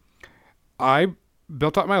 So I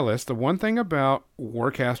built out my list. The one thing about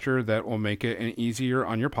Warcaster that will make it easier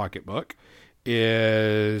on your pocketbook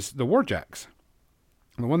is the Warjacks.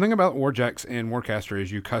 The one thing about Warjacks in Warcaster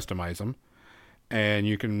is you customize them, and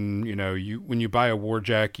you can when you buy a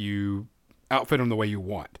Warjack, you outfit them the way you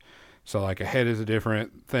want. So, like, a head is a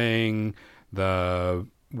different thing, the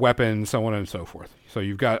weapon, so on and so forth. So,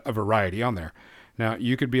 you've got a variety on there. Now,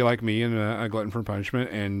 you could be like me and a glutton for punishment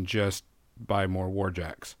and just buy more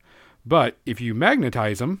Warjacks. But if you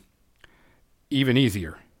magnetize them, even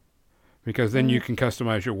easier. because then you can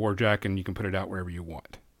customize your Warjack and you can put it out wherever you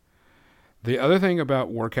want. The other thing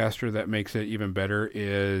about Warcaster that makes it even better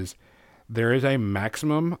is there is a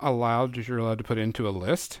maximum you're allowed to put into a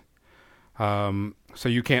list. So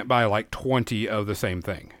you can't buy like 20 of the same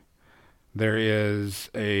thing. There is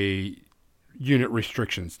a unit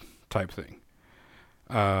restrictions type thing.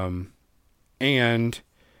 And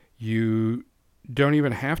you don't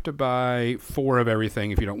even have to buy 4 of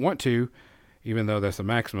everything if you don't want to, even though that's the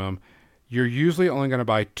maximum. You're usually only going to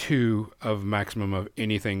buy 2 of maximum of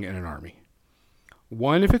anything in an army.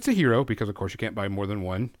 1 if it's a hero, because of course you can't buy more than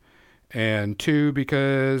 1. And 2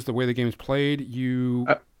 because the way the game is played, you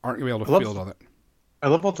aren't going to be able to field all that. I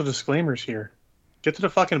love all the disclaimers here. Get to the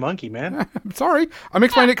fucking monkey, man. I'm sorry. I'm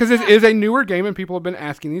explaining it because this is a newer game and people have been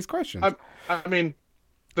asking these questions. I mean,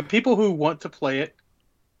 the people who want to play it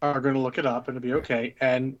are going to look it up and it'll be okay.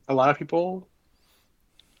 And a lot of people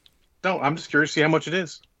don't. I'm just curious to see how much it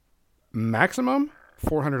is. Maximum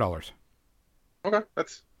 $400. Okay,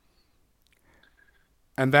 that's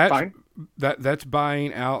and that's fine. That's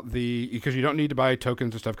buying out because you don't need to buy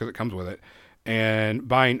tokens and stuff because it comes with it, and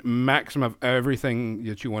buying maximum of everything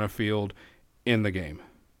that you want to field in the game.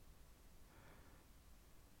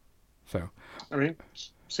 So, I mean,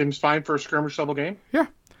 seems fine for a skirmish level game. Yeah,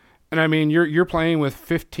 and I mean you're playing with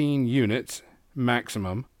 15 units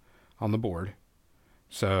maximum on the board,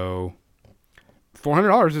 so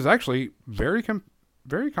 $400 is actually very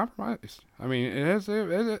compromised. I mean, it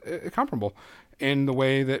is comparable in the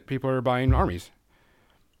way that people are buying armies.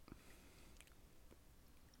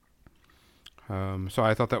 So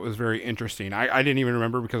I thought that was very interesting. I didn't even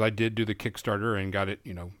remember because I did do the Kickstarter and got it,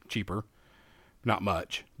 cheaper. Not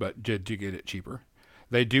much, but did get it cheaper.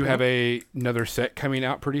 They do have another set coming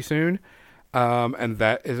out pretty soon. And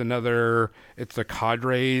that is it's the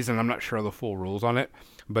Cadres, and I'm not sure of the full rules on it,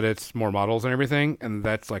 but it's more models and everything, and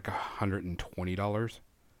that's like $120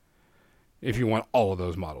 if you want all of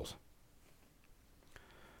those models.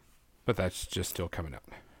 But that's just still coming out.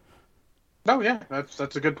 Oh yeah, that's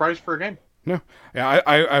a good price for a game. No, yeah,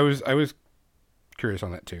 I was curious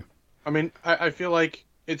on that too. I mean, I feel like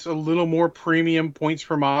it's a little more premium points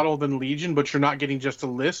per model than Legion, but you're not getting just a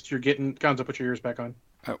list. You're getting Gonzo, put your ears back on.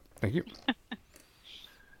 Oh, thank you.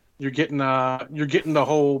 You're getting the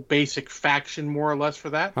whole basic faction more or less for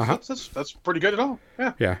that. Uh-huh. So that's pretty good at all.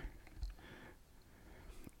 Yeah. Yeah.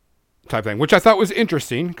 Type thing, which I thought was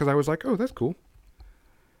interesting because I was like, oh, that's cool.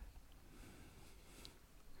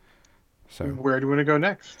 So where do you want to go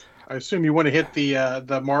next? I assume you want to hit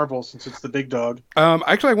the Marvel since it's the big dog.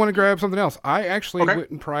 Actually, I want to grab something else. I actually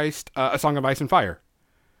went and priced A Song of Ice and Fire.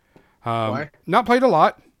 Why? Not played a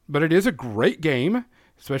lot, but it is a great game,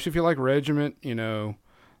 especially if you like Regiment,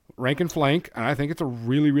 rank and flank, and I think it's a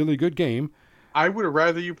really, really good game. I would have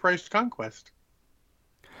rather you priced Conquest.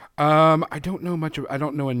 I don't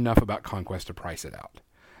know enough about Conquest to price it out.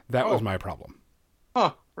 That was my problem.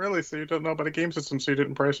 Huh, really? So you don't know about a game system, so you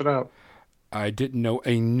didn't price it out? I didn't know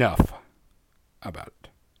enough about it.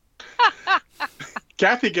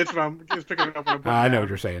 Kathy gets what is picking it up. I know what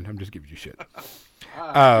you're saying. I'm just giving you shit.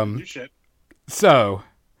 You shit. So,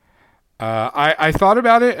 I thought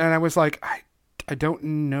about it, and I was like, I don't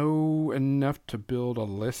know enough to build a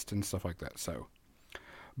list and stuff like that. So,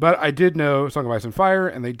 but I did know Song of Ice and Fire,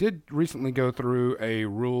 and they did recently go through a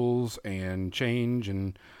rules and change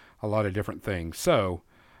and a lot of different things. So,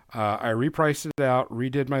 I repriced it out,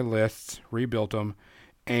 redid my lists, rebuilt them,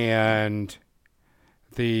 and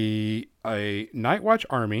a Night Watch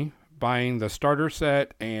army, buying the starter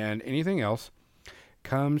set and anything else,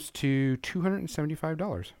 comes to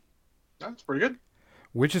 $275. That's pretty good.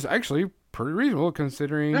 Which is actually pretty reasonable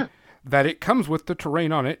considering that it comes with the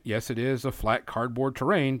terrain on it. Yes, it is a flat cardboard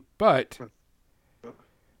terrain, but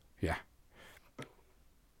yeah.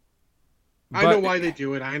 I know why they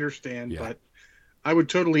do it. I understand, but I would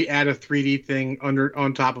totally add a 3D thing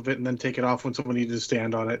on top of it and then take it off when someone needed to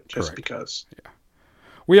stand on it, just because. Yeah,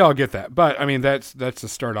 we all get that, but I mean that's the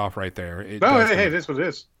start off right there. Hey, that's what it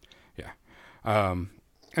is. Yeah,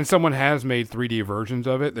 and someone has made 3D versions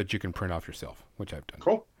of it that you can print off yourself, which I've done.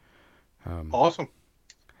 Cool. Awesome.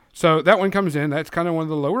 So that one comes in. That's kind of one of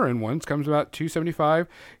the lower end ones. Comes about $275,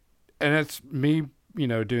 and that's me,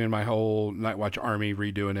 doing my whole Night Watch army,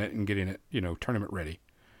 redoing it and getting it, tournament ready.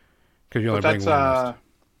 Because you only bring one list.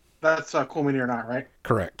 That's Cool Mini or Not, right?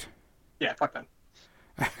 Correct. Yeah, fuck that.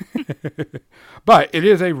 But it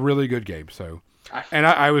is a really good game. So, and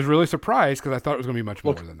I was really surprised because I thought it was going to be much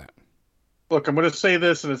more than that. Look, I'm going to say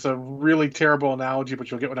this, and it's a really terrible analogy,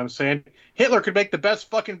 but you'll get what I'm saying. Hitler could make the best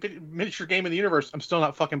fucking miniature game in the universe. I'm still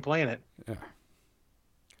not fucking playing it. Yeah.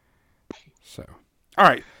 So, all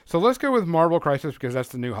right. So let's go with Marvel Crisis because that's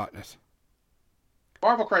the new hotness.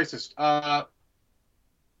 Marvel Crisis. I'm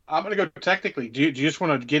gonna go technically. Do you just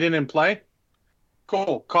want to get in and play?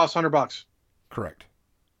 Cool. Costs $100. Correct.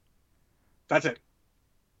 That's it.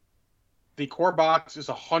 The core box is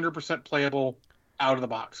 100% playable out of the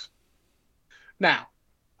box. Now,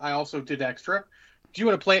 I also did extra. Do you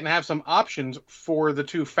want to play it and have some options for the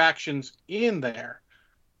two factions in there?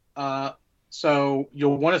 So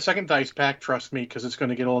you'll want a second dice pack, trust me, because it's going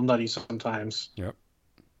to get a little nutty sometimes. Yep.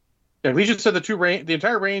 Yeah, Legion said the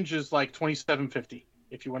entire range is like $27.50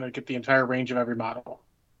 if you want to get the entire range of every model.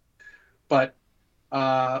 But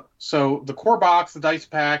so the core box, the dice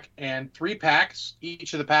pack, and 3 packs.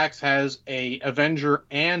 Each of the packs has a Avenger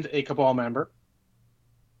and a Cabal member.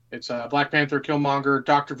 It's Black Panther, Killmonger,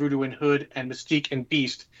 Dr. Voodoo and Hood, and Mystique and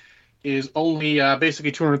Beast is only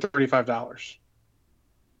basically $235.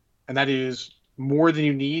 And that is more than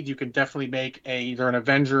you need. You can definitely make either an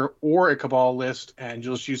Avenger or a Cabal list, and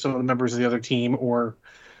you'll just use some of the members of the other team or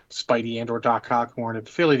Spidey and or Doc Ock who aren't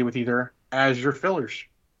affiliated with either as your fillers.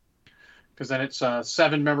 Because then it's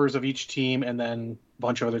 7 members of each team and then a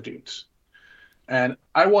bunch of other dudes. And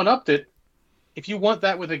I one-upped it. If you want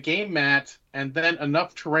that with a game mat and then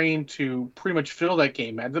enough terrain to pretty much fill that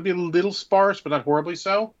game mat, it'll be a little sparse, but not horribly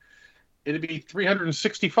so. It'd be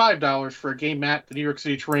 $365 for a game mat, the New York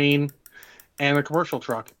City terrain, and a commercial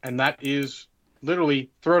truck. And that is literally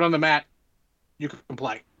throw it on the mat, you can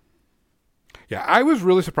play. Yeah, I was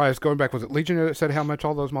really surprised going back. Was it Legion that said how much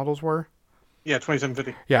all those models were? Yeah,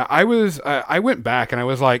 $27.50. Yeah, I was. I went back and I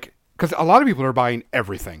was like, because a lot of people are buying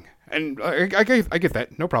everything, and I get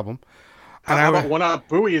that, no problem. And How about one up?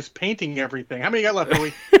 Bowie is painting everything. How many you got left,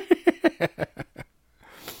 Bowie?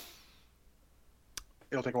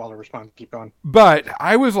 It'll take a while to respond. Keep going. But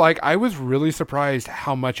I was really surprised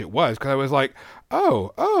how much it was, because I was like,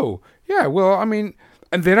 oh, yeah, well, I mean,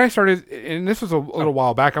 and then I started, and this was a little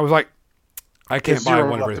while back, I was like, I can't buy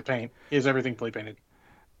one of everything. Paint. Is everything fully painted?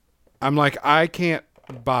 I'm like, I can't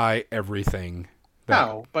buy everything.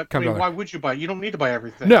 No, but I mean, why would you buy? You don't need to buy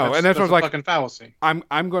everything. No, and that's what I was like, fucking fallacy.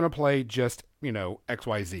 I'm going to play just,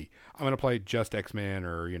 XYZ. I'm going to play just X-Men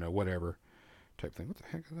or, whatever type thing. What the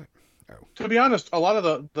heck is that? Oh. To be honest, a lot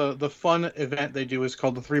of the fun event they do is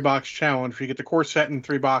called the 3-box challenge, where you get the core set in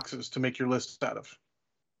 3 boxes to make your list out of.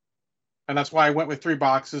 And that's why I went with 3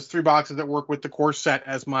 boxes that work with the core set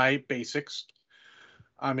as my basics.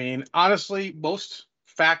 I mean, honestly, most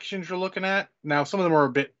factions you're looking at, now some of them are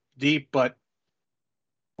a bit deep, but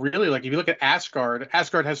really, like, if you look at Asgard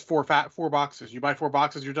has 4 boxes. You buy 4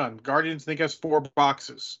 boxes, you're done. Guardians, I think, has 4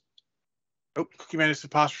 boxes. Oh, Cookie managed to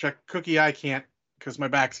posture check. Cookie, I can't, because my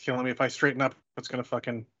back's killing me. If I straighten up, it's going to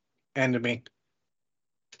fucking end me.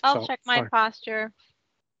 I'll check my posture.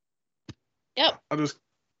 Yep. I'll just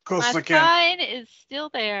close as I My can. spine is still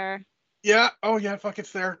there. Yeah. Oh, yeah, fuck,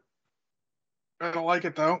 it's there. I don't like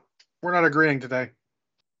it, though. We're not agreeing today.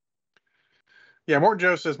 Yeah, Morton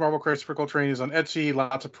Joe says Marvel Crisis Critical Train is on Etsy,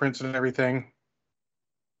 lots of prints and everything.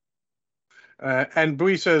 And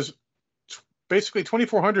Bowie says basically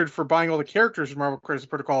 $2,400 for buying all the characters in Marvel Crisis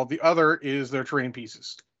Protocol. The other is their terrain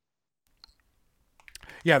pieces.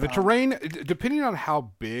 Yeah, the terrain, depending on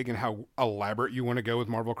how big and how elaborate you want to go with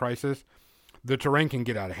Marvel Crisis, the terrain can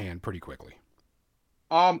get out of hand pretty quickly.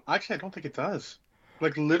 Actually, I don't think it does.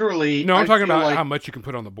 Like, literally. No, I'm talking about how much you can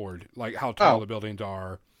put on the board, like how tall the buildings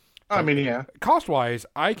are. So, I mean, yeah. Cost-wise,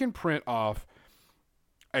 I can print off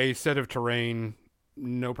a set of terrain,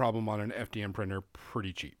 no problem, on an FDM printer,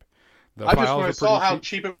 pretty cheap. I just, when I saw how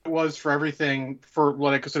cheap it was for everything, for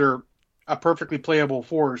what I consider a perfectly playable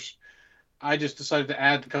force, I just decided to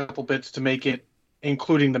add a couple bits to make it,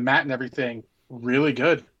 including the mat and everything, really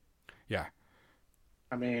good. Yeah.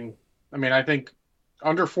 I mean, I think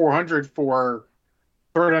under $400 for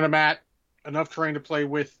third on a mat, enough terrain to play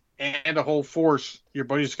with, and a whole force. Your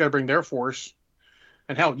buddies just got to bring their force.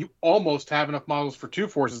 And hell, you almost have enough models for 2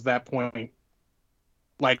 forces at that point.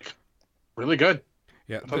 Like, really good.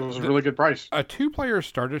 Yeah, I thought it was a really good price. A 2-player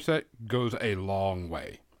starter set goes a long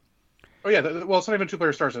way. Oh, yeah. Well, it's not even a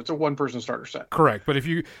 2-player starter set. It's a 1-person starter set. Correct. But if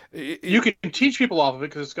you can teach people off of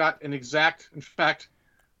it because it's got an exact, in fact,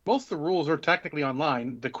 most of the rules are technically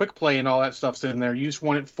online. The quick play and all that stuff's in there. You just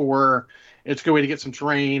want it for, it's a good way to get some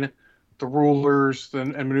terrain, the rulers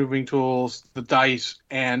and maneuvering tools, the dice,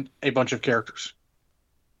 and a bunch of characters.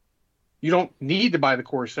 You don't need to buy the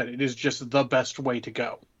core set. It is just the best way to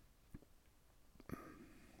go.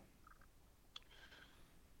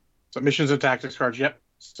 So missions and tactics cards, yep.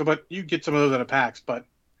 So, but you get some of those out of packs, but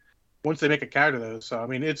once they make a card of those, so I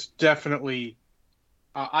mean, it's definitely.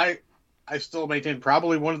 I still maintain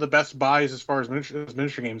probably one of the best buys as far as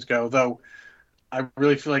miniature games go. Though, I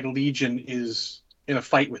really feel like Legion is in a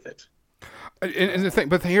fight with it. And the thing,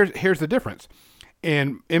 but here's the difference.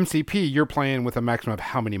 In MCP, you're playing with a maximum of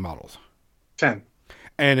how many models? 10.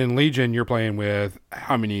 And in Legion, you're playing with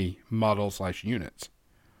how many models/units?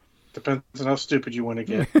 Depends on how stupid you want to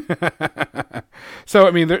get. So,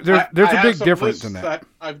 I mean, there's a big difference in that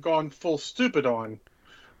I've gone full stupid on.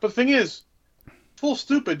 But the thing is, full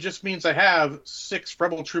stupid just means I have 6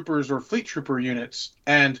 Rebel Troopers or Fleet Trooper units,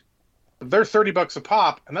 and they're $30 a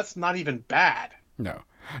pop, and that's not even bad. No,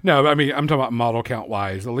 I mean, I'm talking about model count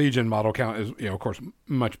wise. The Legion model count is, of course,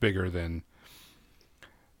 much bigger than.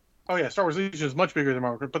 Oh yeah, Star Wars Legion is much bigger than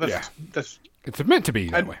Marvel, but that's it's meant to be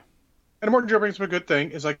that way. And Morton Joe brings up a good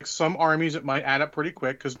thing is like some armies it might add up pretty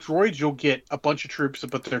quick because droids you'll get a bunch of troops,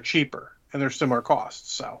 but they're cheaper and they're similar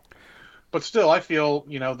costs. So, but still, I feel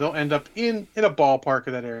they'll end up in a ballpark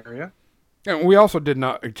of that area. And we also did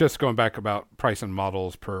not, just going back about price and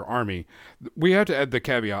models per army, we have to add the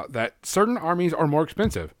caveat that certain armies are more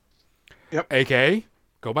expensive. Yep. AKA,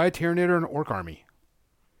 go buy a Tyranids or an Orc army.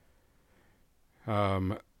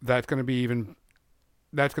 That's going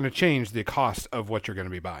to change the cost of what you're going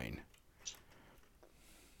to be buying.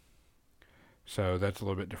 So that's a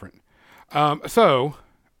little bit different. So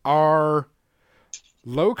our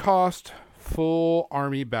low cost full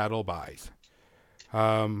army battle buys.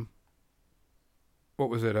 What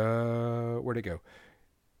was it? Where'd it go?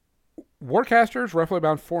 Warcasters, roughly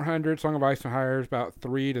about 400. Song of Ice and Fire is about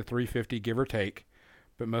 3 to 350, give or take,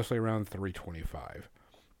 but mostly around 325.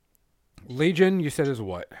 Legion, you said, is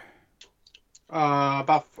what?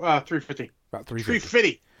 About 350. About 350.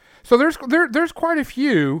 350. So there's quite a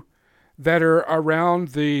few that are around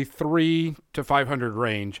the 3 to 500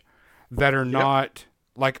 range that are not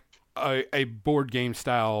like a board game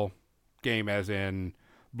style game, as in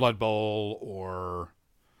Blood Bowl or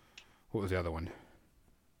what was the other one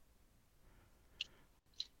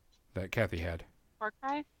that Kathy had?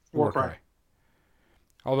 Warcry? Warcry.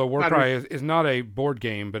 Although Warcry is not a board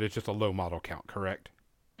game, but it's just a low model count, correct?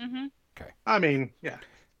 Mm-hmm. Okay. I mean, yeah.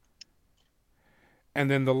 And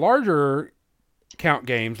then the larger count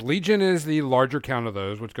games, Legion is the larger count of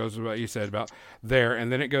those, which goes to what you said about there.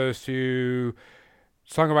 And then it goes to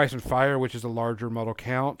Song of Ice and Fire, which is a larger model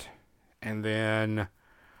count. And then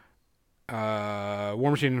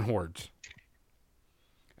War Machine and Hordes.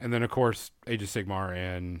 And then, of course, Age of Sigmar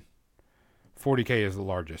and 40K is the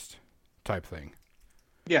largest type thing.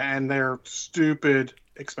 Yeah, and they're stupid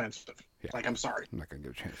expensive. Yeah. Like, I'm sorry. I'm not going to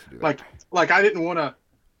get a chance to do that. Like I didn't want to,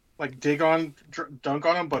 dunk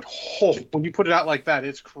on them, but when you put it out like that,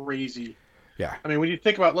 it's crazy. Yeah. I mean, when you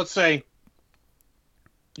think about, let's say,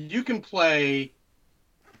 you can play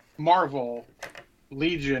Marvel,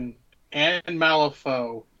 Legion, and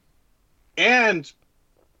Malifaux, and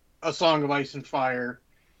A Song of Ice and Fire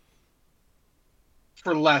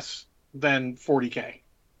for less than 40K.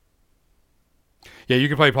 Yeah, you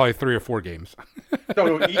can play probably 3 or 4 games.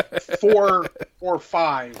 No, 4 or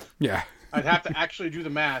 5. Yeah. I'd have to actually do the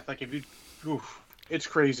math. Like, if you... it's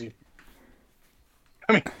crazy.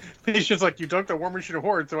 I mean, it's just like, you dunked a War Machine of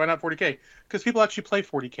Horde, so why not 40K? Because people actually play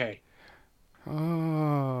 40K.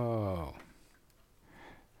 Oh.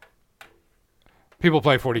 People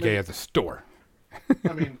play 40K at the store.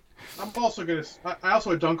 I mean, I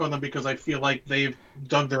also dunk on them because I feel like they've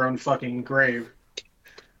dug their own fucking grave.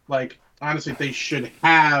 Like, honestly, they should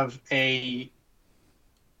have a...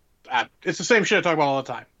 it's the same shit I talk about all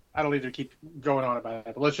the time. I don't need to keep going on about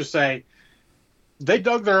it. But let's just say they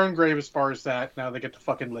dug their own grave as far as that. Now they get to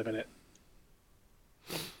fucking live in it.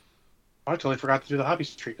 I totally forgot to do the hobby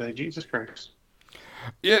streak today. Jesus Christ.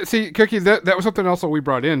 Yeah, see, Cookie, that was something else that we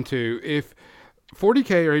brought into. If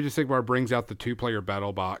 40K or Age of Sigmar brings out the 2-player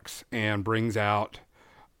battle box and brings out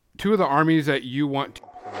 2 of the armies that you want to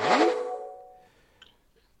play,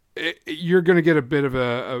 you're going to get a bit of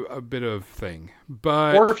a bit of thing.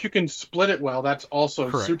 But or if you can split it well, that's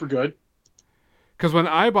also correct. Super good. Because when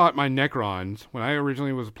I bought my Necrons, when I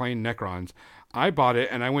originally was playing Necrons, I bought it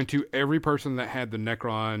and I went to every person that had the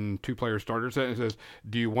Necron 2-player starter set and says,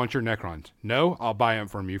 "Do you want your Necrons?" "No, I'll buy them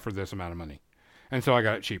from you for this amount of money." And so I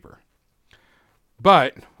got it cheaper.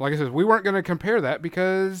 But like I said, we weren't going to compare that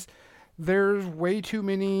because there's way too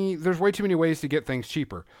many ways to get things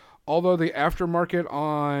cheaper. Although the aftermarket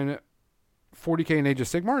on 40K and Age of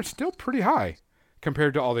Sigmar is still pretty high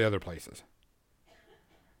compared to all the other places.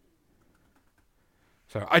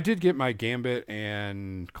 So I did get my Gambit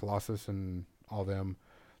and Colossus and all them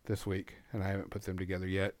this week, and I haven't put them together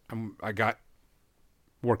yet. I got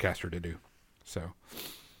Warcaster to do. So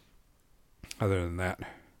other than that,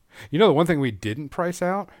 the one thing we didn't price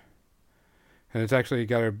out, and it's actually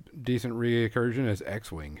got a decent recursion, is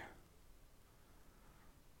X-Wing.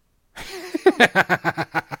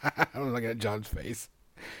 I don't think at John's face.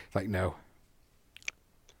 It's like, no.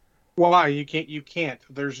 Why? You can't.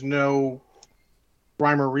 There's no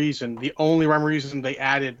rhyme or reason. The only rhyme or reason they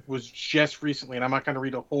added was just recently, and I'm not going to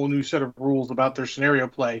read a whole new set of rules about their scenario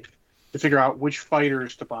play to figure out which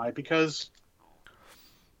fighters to buy, because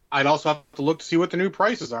I'd also have to look to see what the new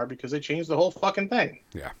prices are, because they changed the whole fucking thing.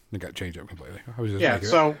 Yeah, it got changed up completely. I was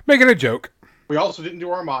just making a joke. We also didn't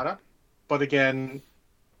do Armada, but again,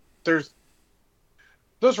 those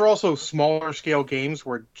are also smaller scale games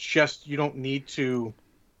where just you don't need to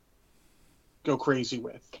go crazy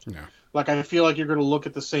with. No. Like, I feel like you're going to look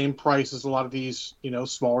at the same price as a lot of these,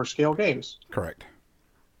 smaller scale games. Correct.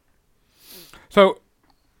 So,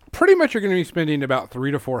 pretty much you're going to be spending about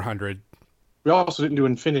 $300 to $400. We also didn't do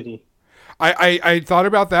Infinity. I thought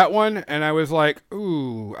about that one, and I was like,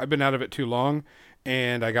 ooh, I've been out of it too long,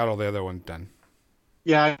 and I got all the other ones done.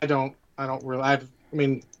 Yeah, I don't really.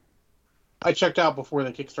 I checked out before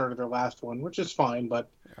they kickstarted their last one, which is fine, but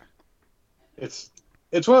it's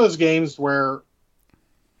one of those games where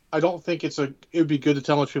I don't think it would be good to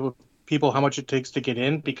tell much people how much it takes to get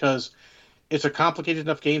in, because it's a complicated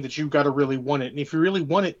enough game that you've got to really want it. And if you really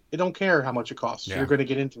want it, it don't care how much it costs. Yeah. You're going to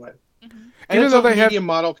get into it. Mm-hmm. And it's a medium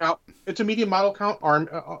model count. It's a medium model count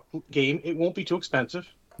game. It won't be too expensive.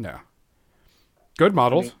 No. Good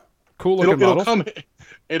models. Cool looking models.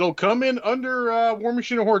 It'll come in under War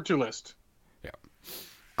Machine or Horde 2 list. Yeah.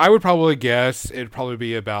 I would probably guess it'd probably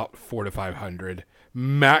be about $400 to $500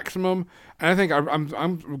 maximum. And I think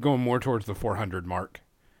I'm going more towards the 400 mark.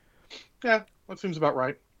 Yeah, that seems about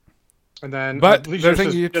right. And then but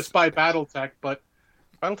just buy BattleTech, but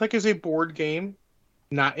BattleTech is a board game,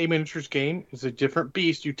 not a miniatures game. It's a different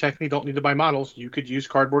beast. You technically don't need to buy models. You could use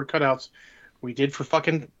cardboard cutouts. We did for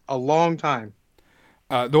fucking a long time.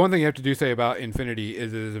 The one thing you have to say about Infinity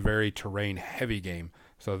is it is a very terrain heavy game.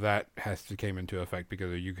 So that has to come into effect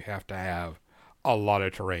because you have to have a lot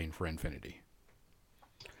of terrain for Infinity.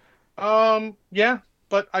 Yeah,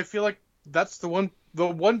 but I feel like that's the one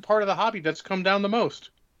part of the hobby that's come down the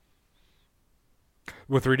most.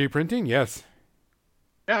 With 3D printing, yes.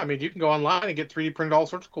 Yeah, I mean, you can go online and get 3D printed all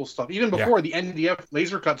sorts of cool stuff. Even before the NDF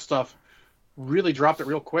laser cut stuff really dropped it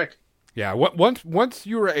real quick. Yeah, once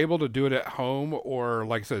you were able to do it at home, or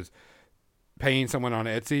like it says, paying someone on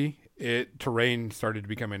Etsy, terrain started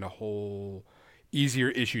becoming a whole easier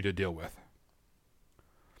issue to deal with.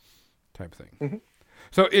 Type thing. Mm-hmm.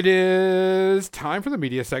 So it is time for the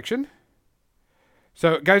media section.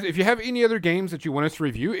 So, guys, if you have any other games that you want us to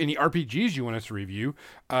review, any RPGs you want us to review,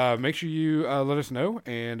 make sure you let us know,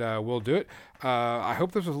 and we'll do it. I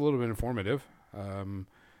hope this was a little bit informative.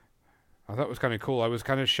 I thought it was kind of cool. I was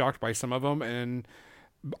kind of shocked by some of them, and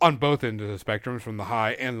on both ends of the spectrum, from the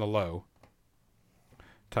high and the low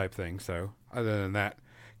type thing. So, other than that,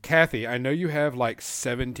 Kathy, I know you have like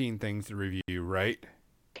 17 things to review, right?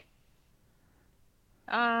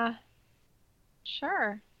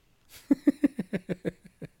 Sure.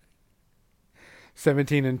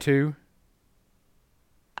 17 and 2?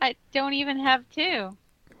 I don't even have 2.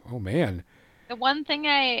 Oh, man. The one thing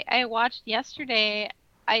I watched yesterday,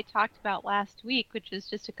 I talked about last week, which is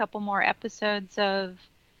just a couple more episodes of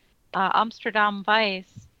Amsterdam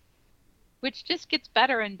Vice, which just gets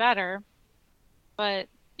better and better. But,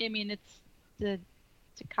 I mean, it's a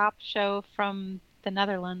cop show from the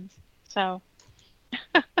Netherlands, so...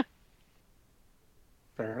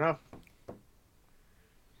 Fair enough.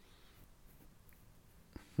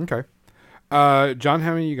 Okay. John,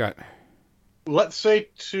 how many you got? Let's say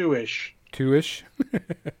 2-ish. 2-ish?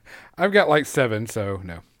 I've got like 7, so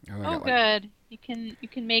no. Oh, good. You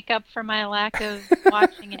can make up for my lack of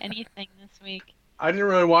watching anything this week. I didn't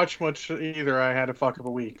really watch much either. I had a fuck of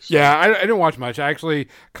a week. So. Yeah, I didn't watch much. I actually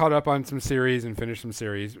caught up on some series and finished some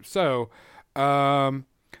series. So,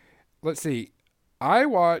 let's see. I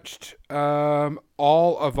watched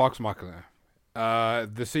all of Vox Machina.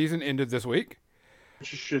 The season ended this week.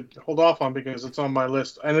 Which you should hold off on because it's on my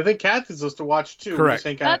list. And I think Kathy's list to watch too. Correct.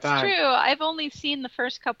 That's true. I've only seen the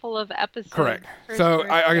first couple of episodes. Correct. So,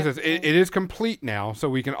 like I said, it is complete now, so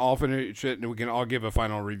we can all finish it and we can all give a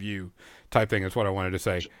final review type thing. Is what I wanted to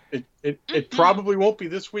say. It probably won't be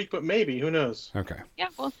this week, but maybe. Who knows? Okay. Yeah,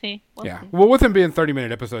 we'll see. Well, with them being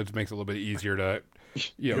 30-minute episodes, it makes it a little bit easier to,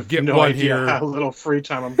 get no one idea here. How little free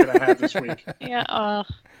time I'm going to have this week. Yeah.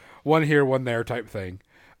 One here, one there type thing.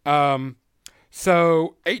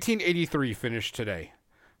 So 1883 finished today.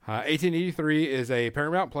 1883 is a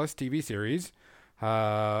Paramount Plus TV series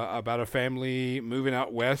about a family moving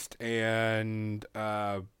out west and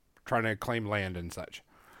trying to claim land and such.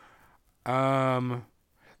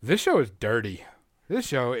 This show is dirty. This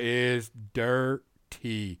show is dirty.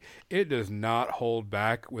 T. It does not hold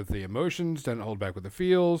back with the emotions, doesn't hold back with the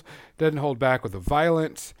feels, doesn't hold back with the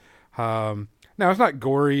violence. Now, it's not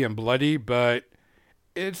gory and bloody, but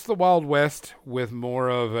it's the Wild West with more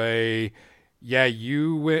of a, yeah,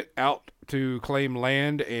 you went out to claim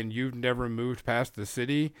land and you've never moved past the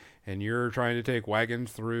city and you're trying to take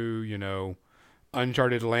wagons through,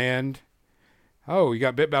 uncharted land. Oh, you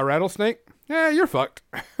got bit by a rattlesnake? Yeah, you're fucked.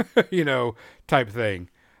 Type thing.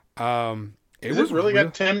 It was really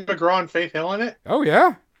got Tim McGraw and Faith Hill in it? Oh,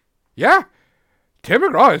 yeah. Yeah. Tim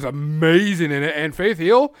McGraw is amazing in it. And Faith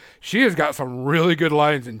Hill, she has got some really good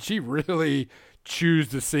lines and she really chews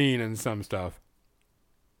the scene and some stuff.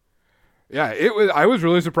 Yeah, I was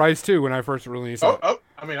really surprised too when I first released it.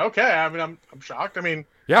 Okay. I'm shocked.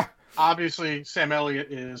 Yeah. Obviously Sam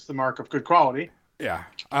Elliott is the mark of good quality. Yeah.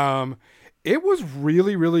 It was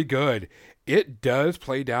really, really good. It does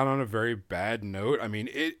play down on a very bad note.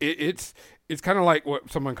 It's kind of like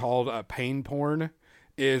what someone called pain porn.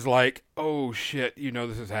 Is like, oh shit,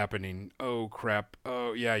 this is happening. Oh crap.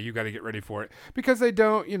 Oh yeah, you got to get ready for it. Because they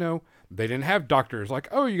don't, they didn't have doctors like,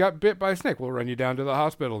 oh, you got bit by a snake. We'll run you down to the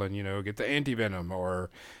hospital and, get the anti-venom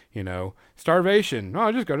or, starvation.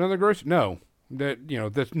 Oh, just go to the grocery. No, none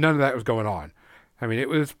of that was going on. It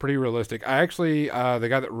was pretty realistic. I actually, the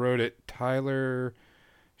guy that wrote it, Tyler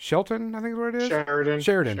Shelton, I think is what it is.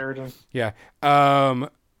 Sheridan. Yeah.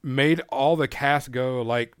 Made all the cast go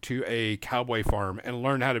like to a cowboy farm and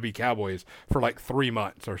learn how to be cowboys for like 3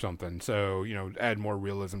 months or something. So, add more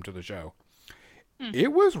realism to the show.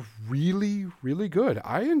 It was really, really good.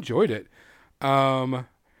 I enjoyed it.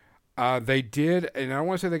 They did, and I don't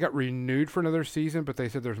want to say they got renewed for another season, but they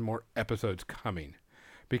said there's more episodes coming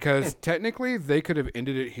because technically they could have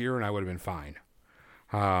ended it here and I would have been fine.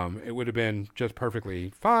 It would have been just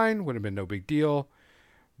perfectly fine. Would have been no big deal.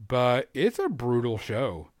 But it's a brutal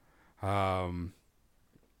show. The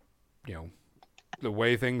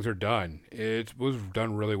way things are done. It was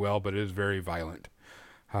done really well, but it is very violent.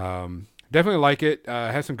 Definitely like it.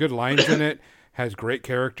 Has some good lines in it. Has great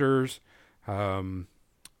characters.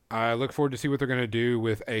 I look forward to see what they're going to do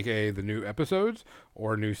with AKA the new episodes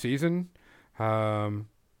or new season.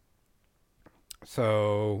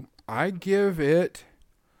 So I give it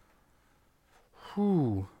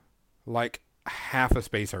like half a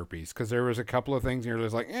space herpes because there was a couple of things and you're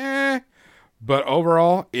just like, but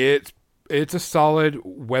overall it's a solid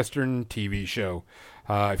Western TV show.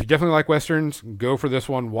 If you definitely like Westerns, go for this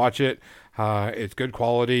one, watch it. It's good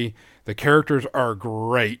quality. The characters are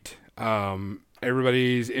great.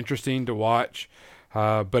 Everybody's interesting to watch,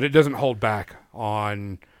 but it doesn't hold back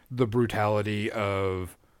on the brutality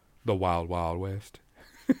of the Wild Wild West.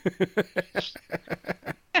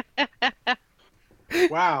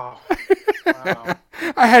 Wow.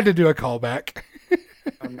 I had to do a callback.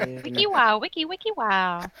 Wiki wow, wiki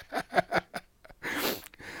wow.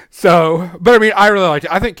 So, but I really liked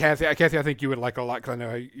it. I think Kathy, I think you would like it a lot because I know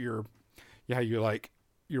how you like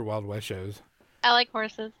your Wild West shows. I like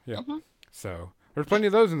horses. Yeah. Mm-hmm. So there's plenty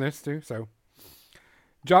of those in this too. So,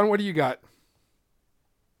 John, what do you got?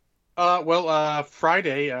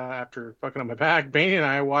 Friday, after fucking up my back, Bane and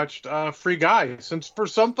I watched Free Guy. Since for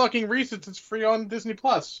some fucking reason it's free on Disney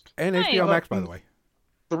Plus and HBO Max, by the way.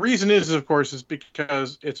 The reason is, of course, is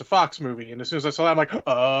because it's a Fox movie, and as soon as I saw that, I'm like,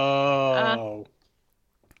 oh.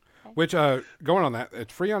 Which, going on that,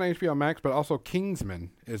 it's free on HBO Max, but also Kingsman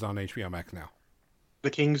is on HBO Max now. The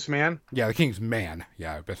Kingsman? Yeah, the Kingsman.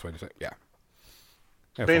 Yeah, best way to say it. Yeah.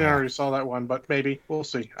 Bane and I already saw that one, but maybe. We'll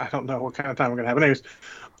see. I don't know what kind of time we're going to have. But anyways,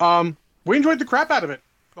 we enjoyed the crap out of it.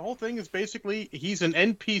 The whole thing is basically he's an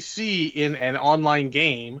NPC in an online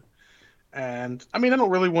game. And, I don't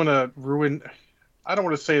really want to ruin... I don't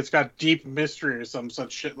want to say it's got deep mystery or some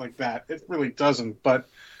such shit like that. It really doesn't, but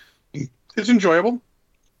it's enjoyable.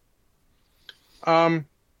 He's an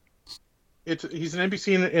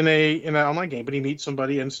NPC in an online game, but he meets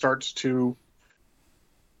somebody and starts to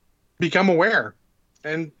become aware.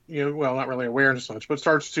 And, not really aware and such, but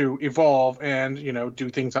starts to evolve and, do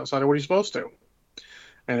things outside of what he's supposed to.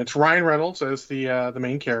 And it's Ryan Reynolds as the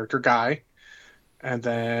main character, Guy. And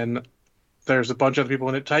then there's a bunch of other people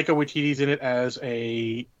in it. Taika Waititi's in it as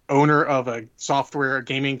a owner of a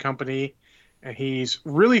gaming company. And he's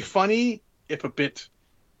really funny, if a bit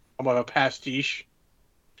of a pastiche,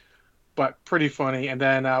 but pretty funny. And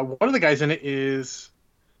then one of the guys in it is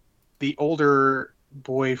the older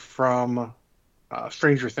boy from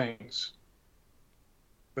Stranger Things.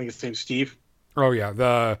 I think his name's Steve. Oh,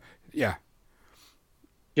 yeah.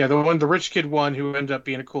 Yeah, the rich kid one who ended up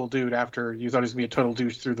being a cool dude after you thought he was going to be a total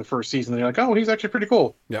douche through the first season. And you're like, oh, he's actually pretty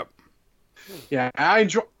cool. Yep. Yeah, I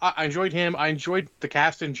enjoyed him. I enjoyed the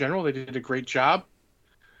cast in general. They did a great job.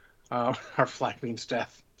 Our flag means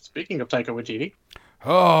death. Speaking of Taika Waititi.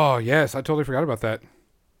 Oh, yes. I totally forgot about that.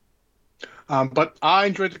 But I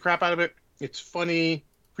enjoyed the crap out of it. It's funny,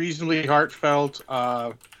 reasonably heartfelt,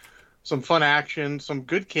 some fun action, some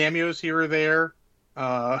good cameos here or there.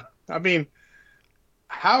 I mean,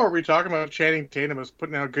 how are we talking about Channing Tatum as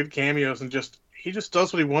putting out good cameos and he just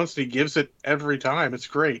does what he wants and he gives it every time. It's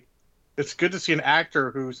great. It's good to see an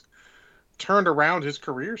actor who's turned around his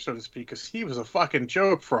career, so to speak, because he was a fucking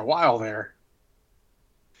joke for a while there.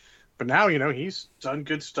 But now, he's done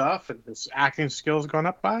good stuff and his acting skills gone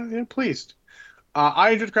up. I'm pleased. I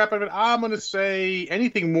enjoyed the crap out of it. I'm going to say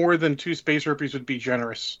anything more than 2 space herpes would be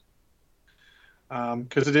generous.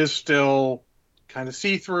 Because it is still kind of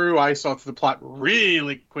see-through. I saw through the plot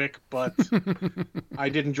really quick, but I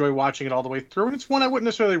did enjoy watching it all the way through. And it's one I wouldn't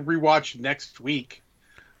necessarily rewatch next week.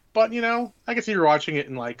 But, I can see you're watching it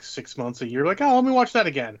in like 6 months, a year. Like, oh, let me watch that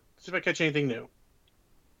again. See if I catch anything new.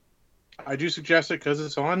 I do suggest it because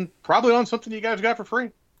it's probably on something you guys got for free.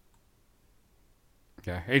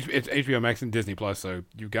 Yeah, it's HBO Max and Disney Plus, so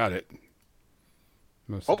you got it.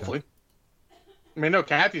 Hopefully. I mean, no,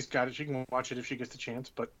 Kathy's got it. She can watch it if she gets the chance,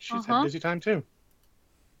 but she's had a busy time too.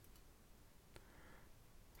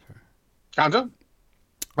 Gonzo?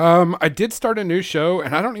 I did start a new show,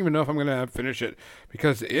 and I don't even know if I'm going to finish it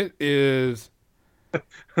because it is.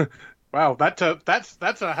 Wow, that's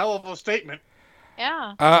a hell of a statement.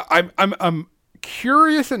 Yeah. I'm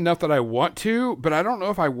curious enough that I want to, but I don't know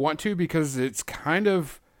if I want to because it's kind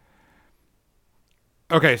of.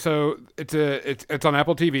 Okay, so it's on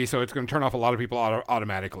Apple TV, so it's going to turn off a lot of people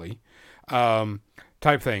automatically,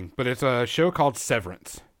 type thing. But it's a show called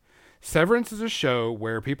Severance. Severance is a show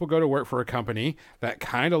where people go to work for a company that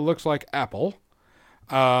kind of looks like Apple,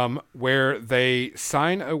 where they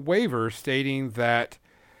sign a waiver stating that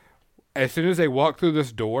as soon as they walk through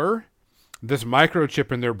this door, this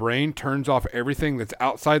microchip in their brain turns off everything that's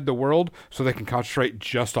outside the world so they can concentrate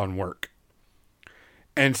just on work.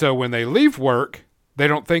 And so when they leave work, they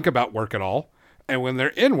don't think about work at all. And when they're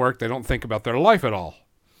in work, they don't think about their life at all.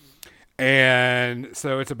 And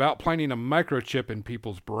so it's about planting a microchip in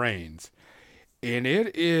people's brains. And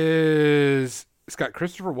it's got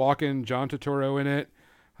Christopher Walken, John Turturro in it,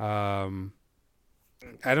 Adam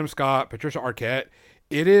Scott, Patricia Arquette.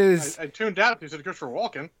 It is... I tuned out because it's Christopher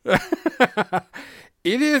Walken.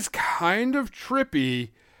 It is kind of trippy.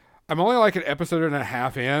 I'm only like an episode and a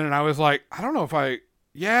half in, and I was like, I don't know if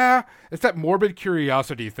yeah, it's that morbid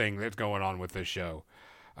curiosity thing that's going on with this show.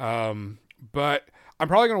 But I'm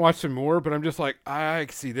probably going to watch some more, but I'm just like, I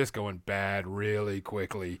see this going bad really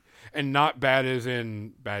quickly. And not bad as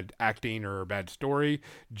in bad acting or bad story,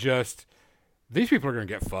 just these people are going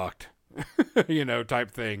to get fucked,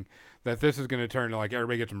 type thing. That this is going to turn to like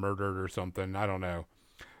everybody gets murdered or something. I don't know.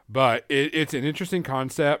 But it's an interesting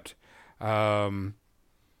concept. Type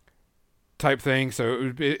thing,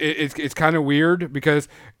 so it's kind of weird because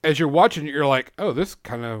as you're watching, you're like, oh, this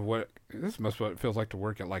must what it feels like to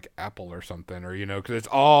work at like Apple or something, or because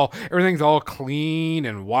everything's all clean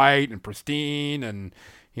and white and pristine, and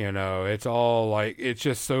it's all like it's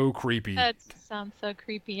just so creepy. That sounds so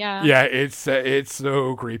creepy. Yeah. Yeah, it's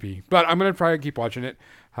so creepy, but I'm gonna try and keep watching it,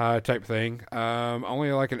 type thing.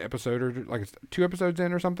 Only like an episode or like 2 episodes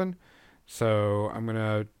in or something, so I'm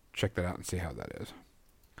gonna check that out and see how that is.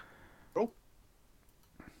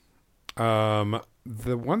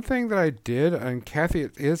 The one thing that I did, and Kathy,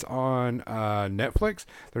 it is on Netflix.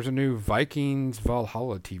 There's a new Vikings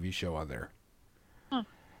Valhalla TV show on there. Huh.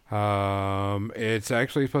 It's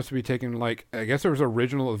actually supposed to be taken like, I guess there was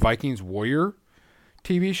original Vikings Warrior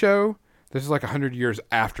TV show. This is like 100 years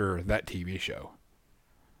after that TV show.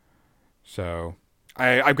 So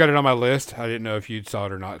I've got it on my list. I didn't know if you'd saw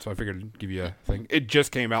it or not, so I figured I'd give you a thing. It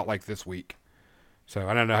just came out like this week. So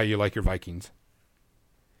I don't know how you like your Vikings.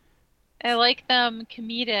 I like them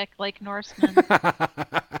comedic, like Norsemen.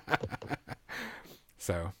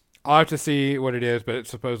 So I'll have to see what it is, but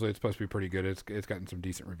it's supposed to be pretty good. It's gotten some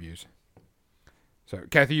decent reviews. So,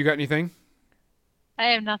 Kathy, you got anything? I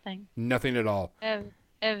have nothing. Nothing at all. I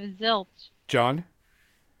have zilch. John?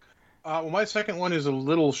 Well, my second one is a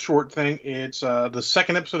little short thing. It's the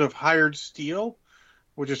second episode of Hired Steel,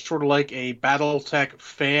 which is sort of like a BattleTech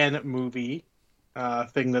fan movie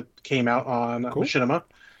thing that came out on Machinima.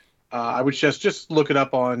 I would just look it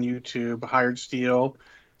up on YouTube, Hired Steel.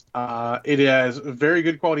 It has very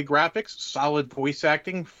good quality graphics, solid voice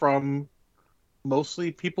acting from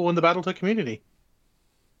mostly people in the BattleTech community.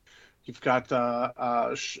 You've got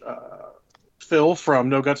Phil from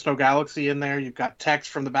No Guts, No Galaxy in there. You've got Tex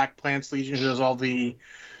from the Back Plants Legion, who does all the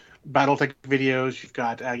BattleTech videos. You've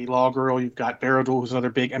got Aggie Lawgirl. You've got Baradul, who's another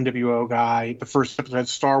big MWO guy. The first episode had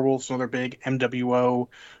Star Wolf, another big MWO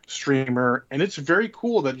streamer. And it's very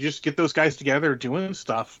cool that you just get those guys together doing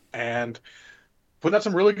stuff and putting out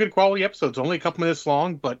some really good quality episodes. Only a couple minutes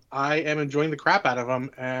long, but I am enjoying the crap out of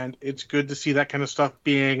them. And it's good to see that kind of stuff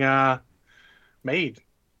being made.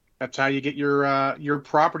 That's how you get your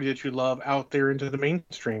property that you love out there into the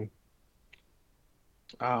mainstream.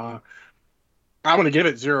 I'm going to give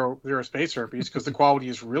it zero space herpes because the quality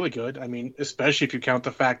is really good. I mean, especially if you count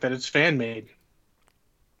the fact that it's fan made.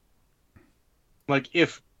 Like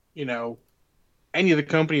if, any of the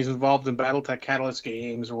companies involved in BattleTech Catalyst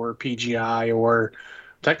Games or PGI or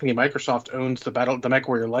technically Microsoft owns the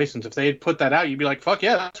MechWarrior license. If they had put that out, you'd be like, fuck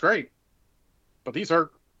yeah, that's great. But these are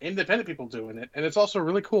independent people doing it. And it's also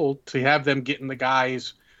really cool to have them getting the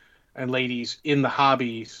guys and ladies in the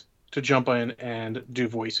hobbies to jump in and do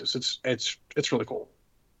voices. It's really cool.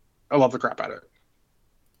 I love the crap out of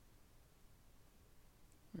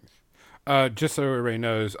it. Just so everybody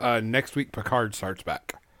knows, next week Picard starts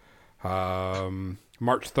back.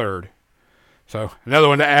 March 3rd. So another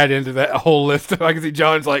one to add into that whole list. I can see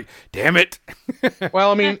John's like, damn it. Well,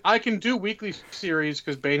 I mean, I can do weekly series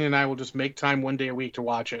because Bane and I will just make time one day a week to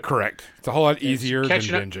watch it. Correct. It's a whole lot easier than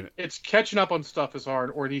binging it. It's catching up on stuff is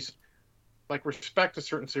hard, or these like respect a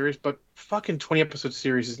certain series, but fucking 20 episode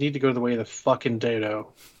series need to go the way of the fucking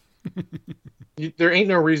dodo. There ain't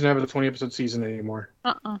no reason to have a 20 episode season anymore.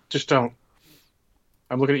 Just don't.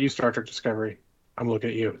 I'm looking at you, Star Trek Discovery. I'm looking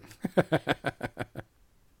at you.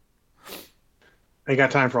 I ain't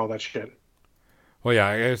got time for all that shit. Well, yeah,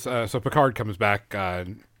 I guess so. Picard comes back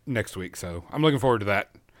next week, so I'm looking forward to that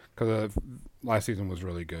because last season was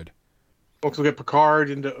really good. Folks will get Picard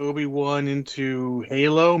into Obi-Wan into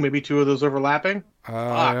Halo. Maybe two of those overlapping.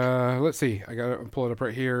 Let's see. I got to pull it up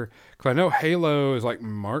right here because I know Halo is like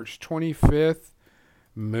March 25th.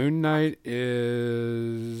 Moon Knight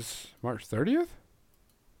is March 30th.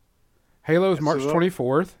 Halo is March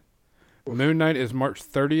 24th. Moon Knight is March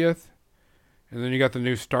 30th. And then you got the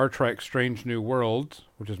new Star Trek Strange New Worlds,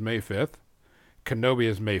 which is May 5th. Kenobi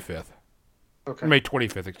is May 5th. Okay. May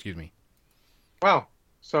 25th, excuse me. Wow.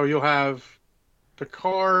 So you'll have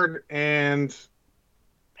Picard and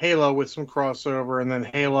Halo with some crossover, and then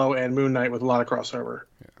Halo and Moon Knight with a lot of crossover.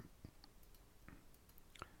 Yeah.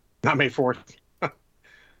 Not May 4th.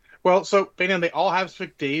 Well, so they all have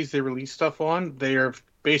specific days they release stuff on. They are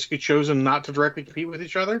basically chosen not to directly compete with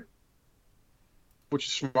each other, which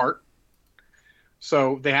is smart.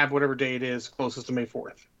 So they have whatever day it is closest to May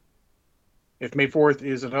 4th. If May 4th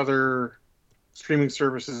is another streaming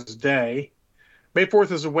service's day, May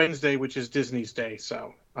 4th is a Wednesday, which is Disney's day.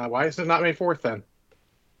 So why is it not May 4th then?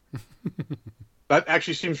 That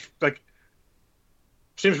actually seems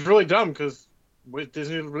really dumb because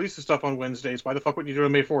Disney releases stuff on Wednesdays. Why the fuck would you do it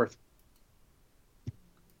on May 4th?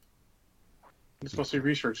 This must be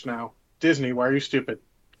research now. Disney, why are you stupid?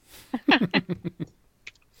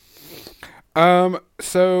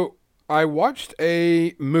 So I watched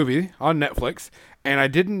a movie on Netflix, and I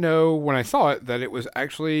didn't know when I saw it that it was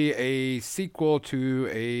actually a sequel to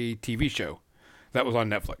a TV show that was on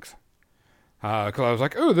Netflix. Because I was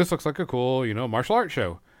like, oh, this looks like a cool, martial arts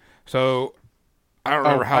show. So I don't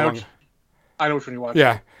remember how long. I know which one you watched.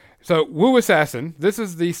 Yeah. So Wu Assassin. This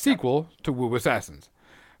is the sequel to Wu Assassins.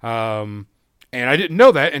 And I didn't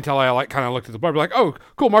know that until I kind of looked at the blurb, like, oh,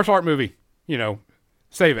 cool martial art movie.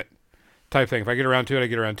 Save it. Type thing. If I get around to it, I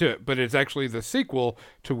get around to it. But it's actually the sequel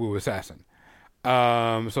to Wu Assassin.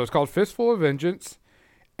 So it's called Fistful of Vengeance.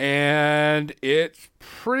 And it's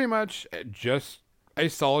pretty much just a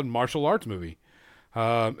solid martial arts movie.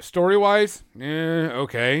 Story-wise,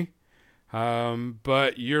 okay.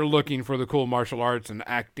 But you're looking for the cool martial arts and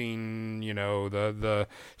acting, the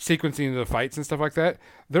sequencing of the fights and stuff like that.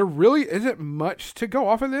 There really isn't much to go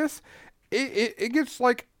off of this. It gets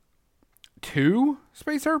like 2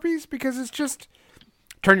 space herpes because it's just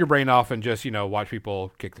turn your brain off and just, watch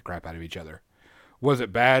people kick the crap out of each other. Was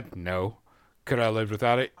it bad? No. Could I have lived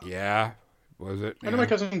without it? Yeah. Was it? I know my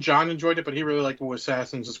cousin John enjoyed it, but he really liked Wu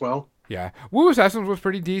Assassins as well. Yeah. Wu Assassins was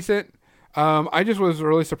pretty decent. I just was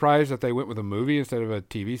really surprised that they went with a movie instead of a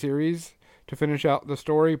TV series to finish out the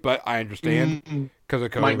story, but I understand because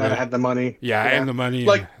of COVID. Might not have had the money. Yeah, and the money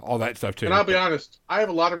and all that stuff too. And I'll be honest, I have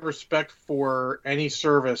a lot of respect for any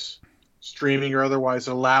service, streaming or otherwise,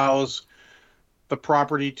 that allows the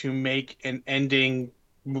property to make an ending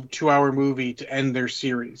 2-hour movie to end their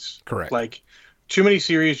series. Correct. Like, too many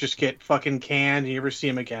series just get fucking canned and you never see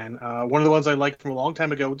them again. One of the ones I liked from a long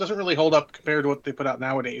time ago, it doesn't really hold up compared to what they put out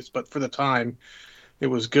nowadays, but for the time, it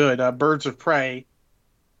was good. Birds of Prey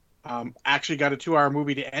actually got a 2-hour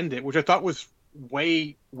movie to end it, which I thought was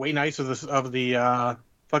way nice of the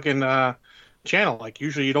fucking channel. Like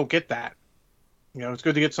usually you don't get that. You know, it's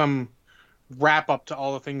good to get some wrap up to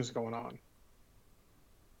all the things going on.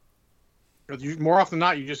 More often than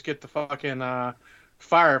not, you just get the fucking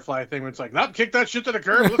Firefly thing where it's like, nope, kick that shit to the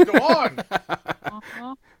curb, let's go on.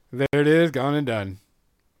 Uh-huh. There it is, gone and done.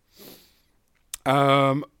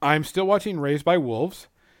 I'm still watching Raised by Wolves.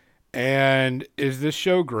 And is this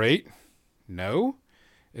show great? No.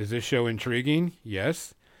 Is this show intriguing?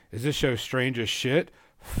 Yes. Is this show strange as shit?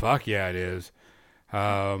 Fuck yeah, it is.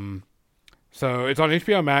 So it's on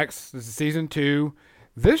HBO Max. This is season 2.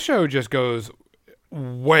 This show just goes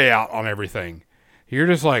way out on everything. You're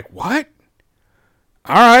just like, what?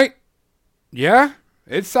 All right. Yeah,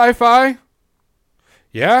 it's sci-fi.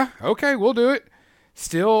 Yeah, okay, we'll do it.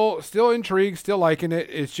 Still intrigued, still liking it.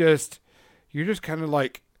 It's just, you're just kind of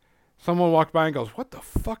like, someone walked by and goes, what the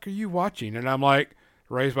fuck are you watching? And I'm like,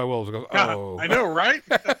 Raised by Wolves. Goes, oh. I know, right?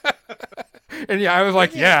 And yeah, I was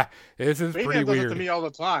like, yeah, this is Maybe pretty does weird. it to me all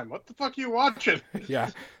the time. What the fuck are you watching? Yeah.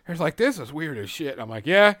 It's like, this is weird as shit. I'm like,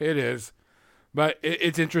 yeah, it is. But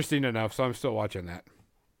it's interesting enough, so I'm still watching that.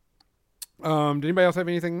 Did anybody else have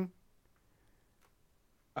anything?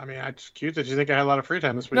 I mean, it's cute that you think I had a lot of free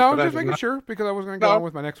time this week. No, but just making sure because I was going to go on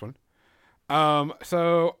with my next one.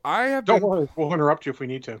 So I have Don't been... worry, we'll interrupt you if we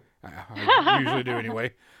need to. I usually do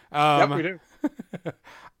anyway. Yep, we do.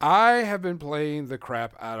 I have been playing the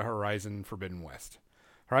crap out of Horizon Forbidden West.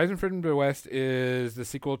 Horizon Forbidden West is the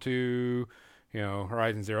sequel to,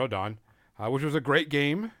 Horizon Zero Dawn, which was a great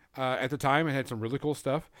game at the time. It had some really cool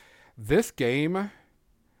stuff. This game,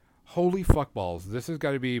 holy fuckballs! This has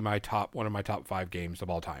got to be one of my top 5 games of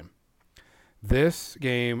all time. This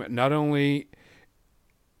game, not only,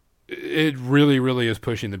 it really, really is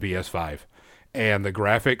pushing the PS5, and the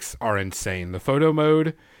graphics are insane. The photo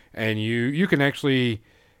mode, and you can actually,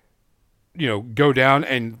 go down,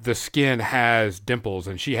 and the skin has dimples,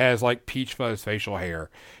 and she has like peach fuzz facial hair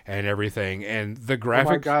and everything, and the graphics. Oh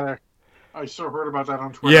my God, I so heard about that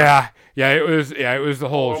on Twitter. Yeah, it was the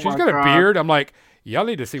whole. She's got a beard. I'm like, y'all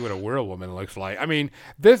need to see what a werewolf looks like. I mean,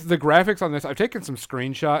 the graphics on this. I've taken some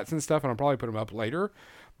screenshots and stuff, and I'll probably put them up later.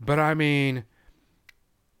 But I mean,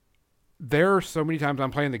 there are so many times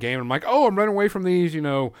I'm playing the game, and I'm like, oh, I'm running away from these,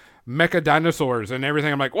 mecha dinosaurs and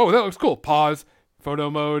everything. I'm like, whoa, that looks cool. Pause.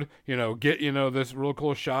 Photo mode, get, this real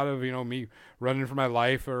cool shot of, me running for my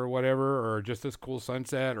life or whatever, or just this cool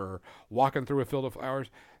sunset or walking through a field of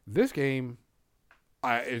flowers. This game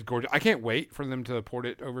is gorgeous. I can't wait for them to port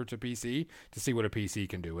it over to PC to see what a PC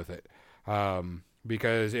can do with it.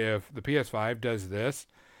 Because if the PS5 does this,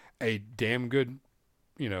 a damn good,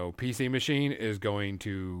 PC machine is going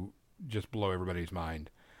to just blow everybody's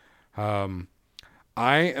mind. I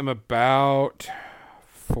am about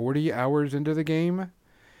 40 hours into the game,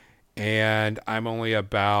 and I'm only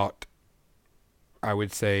about, I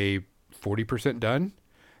would say, 40% done.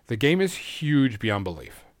 The game is huge beyond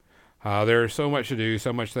belief. There's so much to do,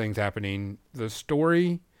 so much things happening. The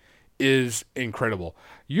story is incredible.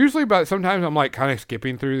 Usually, but sometimes I'm like kind of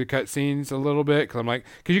skipping through the cutscenes a little bit because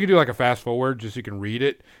you can do like a fast forward just so you can read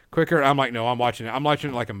it quicker. I'm like, no, I'm watching it. I'm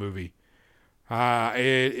watching it like a movie.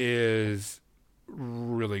 It is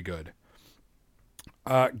really good.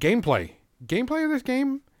 Gameplay of this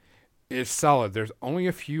game is solid. There's only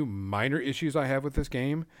a few minor issues I have with this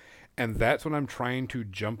game, and that's when I'm trying to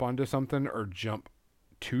jump onto something or jump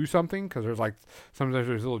to something, because sometimes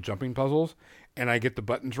there's little jumping puzzles, and I get the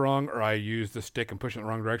buttons wrong, or I use the stick and push it in the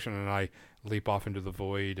wrong direction, and I leap off into the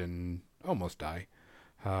void and almost die.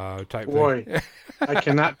 Boy, I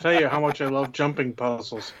cannot tell you how much I love jumping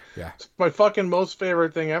puzzles. Yeah. It's my fucking most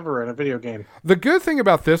favorite thing ever in a video game. The good thing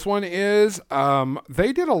about this one is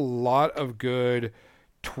they did a lot of good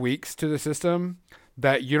tweaks to the system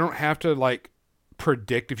that you don't have to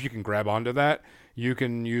predict if you can grab onto that. You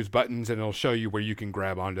can use buttons and it'll show you where you can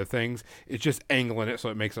grab onto things. It's just angling it, so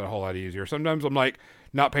it makes it a whole lot easier. Sometimes I'm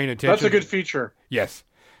not paying attention. That's a good feature. Yes.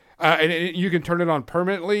 And you can turn it on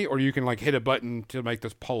permanently, or you can hit a button to make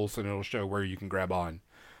this pulse, and it'll show where you can grab on,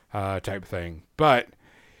 type thing. But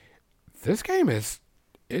this game is,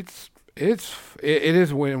 it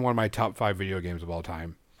is one of my top 5 video games of all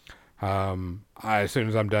time. As soon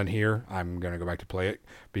as I'm done here, I'm gonna go back to play it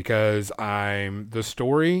because the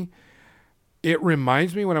story. It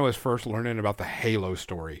reminds me when I was first learning about the Halo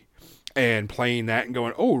story. And playing that and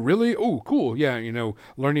going, oh, really? Oh, cool. Yeah,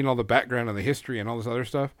 learning all the background and the history and all this other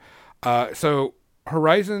stuff. So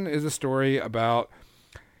Horizon is a story about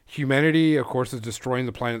humanity, of course, is destroying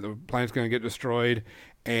the planet. The planet's going to get destroyed.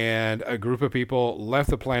 And a group of people left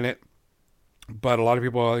the planet but a lot of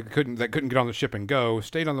people couldn't get on the ship and go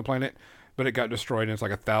stayed on the planet, but it got destroyed, and it's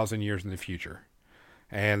like 1,000 years in the future.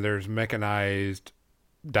 And there's mechanized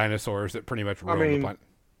dinosaurs that pretty much I roam the mean, planet.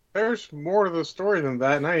 there's more to the story than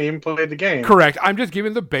that, and I ain't even played the game. Correct. I'm just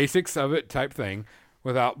giving the basics of it type thing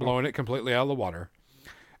without blowing it completely out of the water.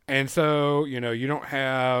 And so,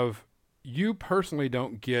 you personally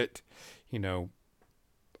don't get,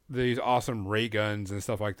 these awesome ray guns and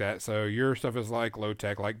stuff like that. So your stuff is like low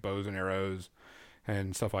tech, like bows and arrows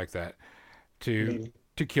and stuff like that I to mean,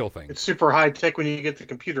 to kill things. it's super high tech when you get the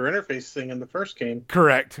computer interface thing in the first game.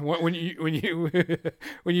 Correct. When you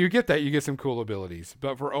when you get that, you get some cool abilities.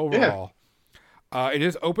 But for overall, it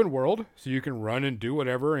is open world, so you can run and do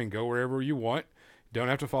whatever and go wherever you want. Don't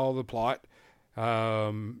have to follow the plot.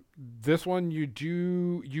 This one you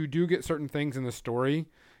do get certain things in the story,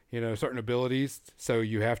 certain abilities. So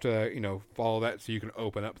you have to follow that so you can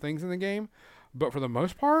open up things in the game. But for the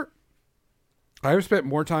most part, I've spent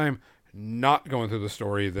more time not going through the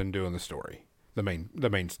story than doing the story, the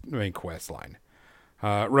main quest line.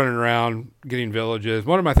 Running around, getting villages.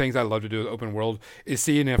 One of my things I love to do with open world is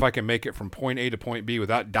seeing if I can make it from point A to point B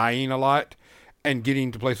without dying a lot and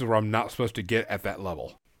getting to places where I'm not supposed to get at that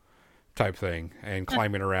level type thing and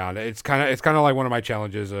climbing around. It's kind of like one of my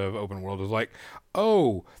challenges of open world is like,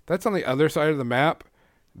 oh, that's on the other side of the map.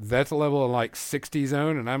 That's a level of like 60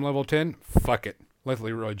 zone and I'm level 10. Fuck it. Let's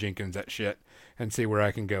Leroy Jenkins that shit and see where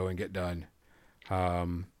I can go and get done.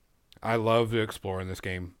 I love to explore in this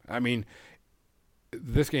game. I mean,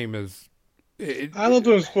 this game is. I love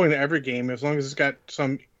to explore in every game as long as it's got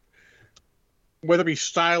some, whether it be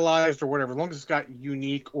stylized or whatever, as long as it's got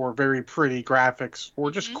unique or very pretty graphics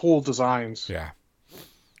or just cool designs. Yeah.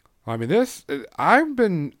 I mean,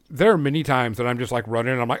 there are many times that I'm just like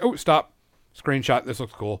running and I'm like, oh, stop, screenshot, this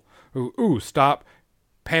looks cool. Ooh, stop,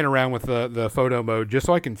 pan around with the photo mode just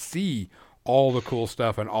so I can see all the cool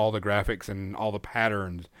stuff and all the graphics and all the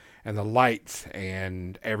patterns and the lights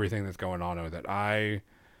and everything that's going on with it. I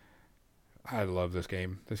love this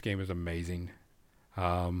game. This game is amazing.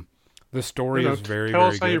 The story is very, tell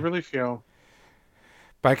very us how good. you really feel.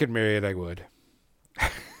 If I could marry it, I would.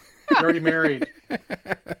 You're already married.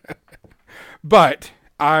 But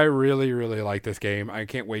I really, really like this game. I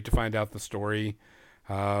can't wait to find out the story.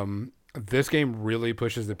 This game really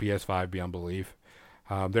pushes the PS5 beyond belief.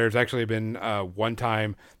 There's actually been one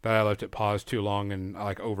time that I left it paused too long and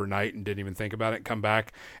like overnight and didn't even think about it, come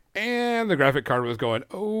back, and the graphic card was going,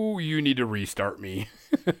 oh, you need to restart me.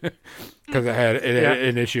 Because it had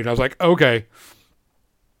an issue. And I was like, okay.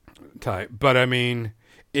 Type. But I mean,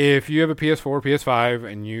 if you have a PS4, PS5,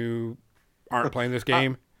 and you aren't playing this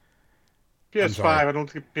game, PS5, I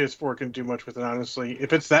don't think PS4 can do much with it, honestly.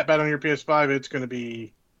 If it's that bad on your PS5, it's going to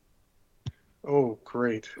be... Oh,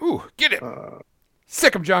 great. ooh, get it.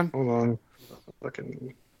 Sick 'em, John. Hold on.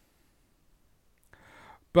 Fucking...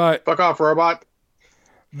 But Fuck off, robot.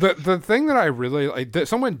 the thing that I really like,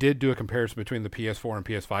 someone did do a comparison between the PS4 and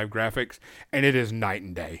PS5 graphics, and it is night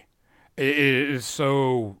and day. It is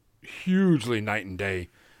so hugely night and day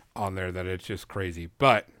on there that it's just crazy.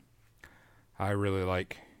 But I really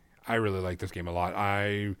like this game a lot.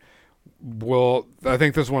 I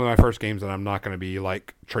think this is one of my first games that I'm not going to be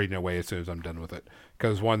like trading away as soon as I'm done with it,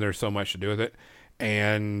 because one, there's so much to do with it,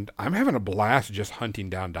 and I'm having a blast just hunting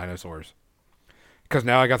down dinosaurs. Because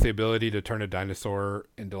now I got the ability to turn a dinosaur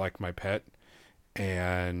into like my pet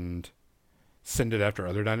and send it after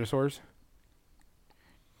other dinosaurs.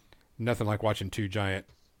 Nothing like watching two giant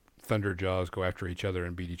thunder jaws go after each other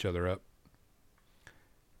and beat each other up.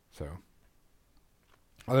 So,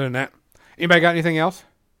 other than that, anybody got anything else?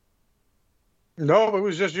 No, it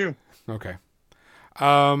was just you. Okay.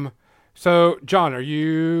 So, John, are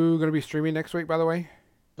you going to be streaming next week, by the way?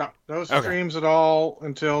 No streams at all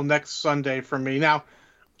until next Sunday from me. Now,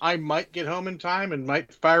 I might get home in time and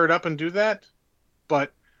might fire it up and do that,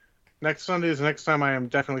 but next Sunday is the next time I am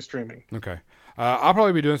definitely streaming. Okay. I'll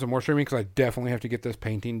probably be doing some more streaming because I definitely have to get this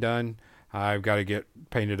painting done. I've got to get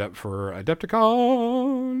painted up for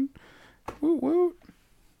Adepticon. Woo woo.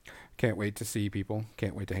 Can't wait to see people.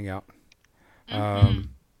 Can't wait to hang out.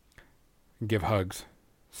 Give hugs.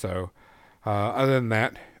 So, other than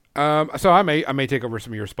that, so I may take over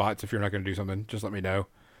some of your spots if you're not going to do something. Just let me know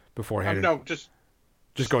beforehand. No, just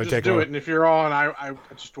go and take do over. it. And if you're on, I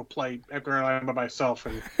just will play Edgar Allan by myself,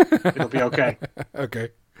 and it'll be okay. Okay.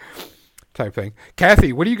 Type thing.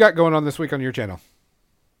 Kathy, what do you got going on this week on your channel?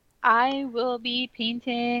 I will be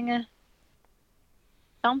painting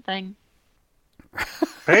something.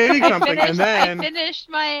 Painting something, and then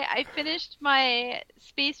I finished my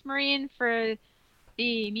Space Marine for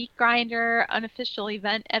the Meat Grinder unofficial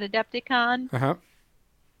event at Adepticon. Uh-huh.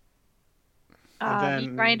 And Meat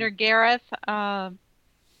then Grinder Gareth. Yeah.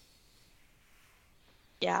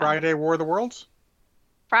 Friday War of the Worlds.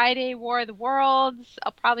 Friday War of the Worlds.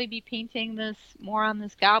 I'll probably be painting this more on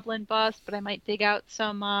this goblin bust, but I might dig out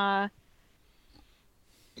some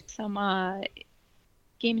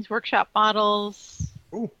Games Workshop models.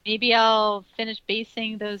 Ooh. Maybe I'll finish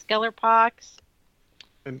basing those Gellerpox.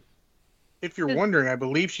 And if you're wondering, I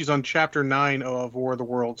believe she's on Chapter 9 of War of the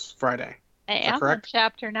Worlds Friday. I Is that am on correct?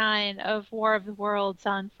 Chapter 9 of War of the Worlds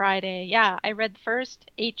on Friday. Yeah, I read the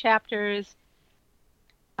first 8 chapters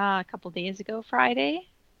a couple days ago Friday,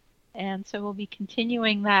 and so we'll be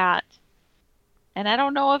continuing that. And I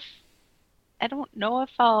don't know if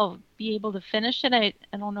I'll be able to finish it. I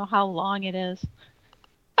don't know how long it is.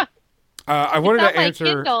 I wanted It's to on my answer.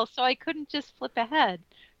 Kindle, so I couldn't just flip ahead.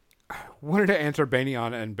 Wanted to answer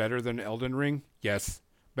Banyan and better than Elden Ring. Yes,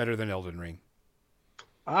 better than Elden Ring.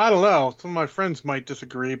 I don't know. Some of my friends might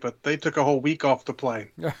disagree, but they took a whole week off to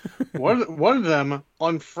play. One of them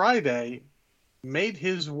on Friday made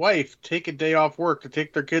his wife take a day off work to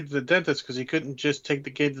take their kid to the dentist because he couldn't just take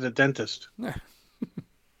the kid to the dentist. Yeah.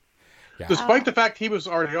 Despite the fact he was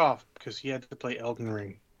already off because he had to play Elden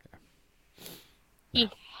Ring. He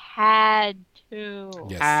had to.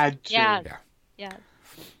 Yes. Had to. Yes. Yeah. Yes.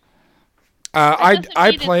 I doesn't I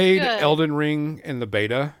mean it's played good. Elden Ring in the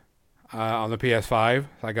beta on the PS5.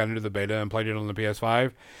 I got into the beta and played it on the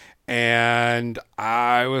PS5, and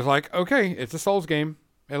I was like, okay, it's a Souls game.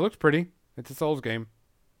 It looks pretty. It's a Souls game.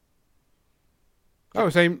 Oh,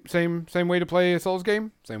 same way to play a Souls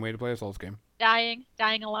game. Same way to play a Souls game. Dying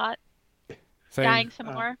a lot. Same. Dying some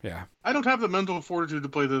more. Yeah, I don't have the mental fortitude to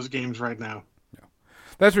play those games right now.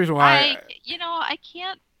 that's the reason why. I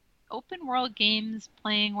can't. Open world games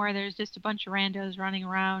playing where there's just a bunch of randos running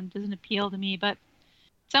around doesn't appeal to me. But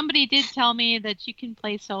somebody did tell me that you can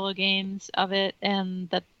play solo games of it, and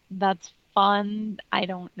that's fun. I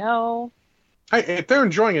don't know. Hey, if they're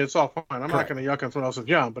enjoying it, it's all fine. I'm not Correct. going to yuck on someone else's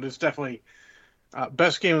yum, but it's definitely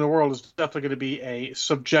best game in the world is definitely going to be a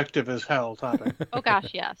subjective as hell topic. Oh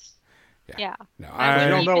gosh, yes. Yeah. No, I I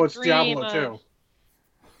don't would know even it's dream Diablo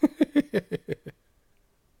of- 2.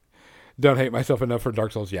 don't hate myself enough for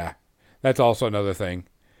Dark Souls. Yeah, that's also another thing.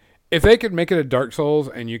 If they could make it a Dark Souls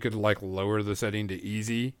and you could like lower the setting to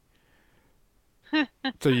easy,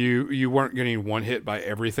 so you weren't getting one hit by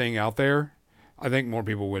everything out there, I think more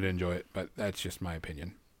people would enjoy it. But that's just my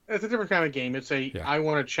opinion. It's a different kind of game. It's a Yeah. I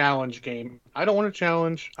want a challenge game. I don't want a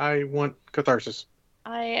challenge. I want catharsis.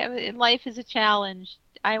 Life is a challenge.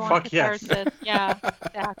 I want Fuck yes. catharsis. Yeah,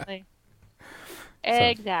 exactly.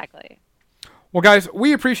 Exactly. Well, guys,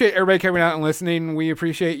 we appreciate everybody coming out and listening. We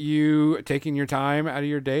appreciate you taking your time out of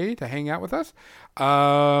your day to hang out with us.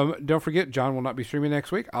 Don't forget, John will not be streaming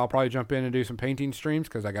next week. I'll probably jump in and do some painting streams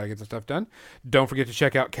because I got to get some stuff done. Don't forget to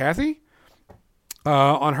check out Kathy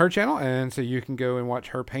on her channel, and so you can go and watch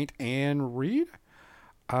her paint and read.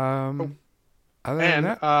 Other than And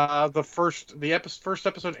that, the first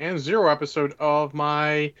episode and 0 episode of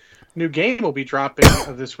my new game will be dropping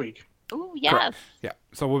this week. Ooh, yes. yeah.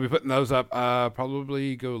 So we'll be putting those up.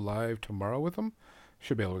 Probably go live tomorrow with them.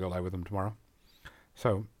 Should be able to go live with them tomorrow.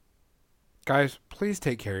 So, guys, please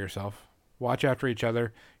take care of yourself. Watch after each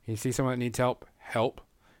other. You see someone that needs help, help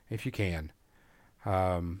if you can.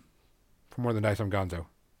 For More Than Dice, I'm Gonzo.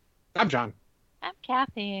 I'm John. I'm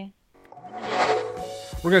Kathy.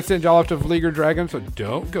 We're going to send y'all off to Vleeger Dragon, so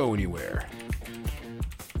don't go anywhere.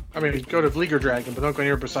 I mean, go to Vleeger Dragon, but don't go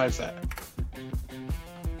anywhere besides that.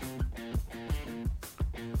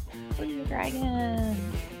 Blue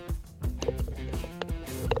Dragon.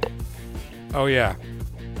 Oh, yeah.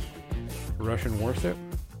 Russian warship?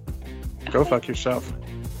 Go fuck yourself.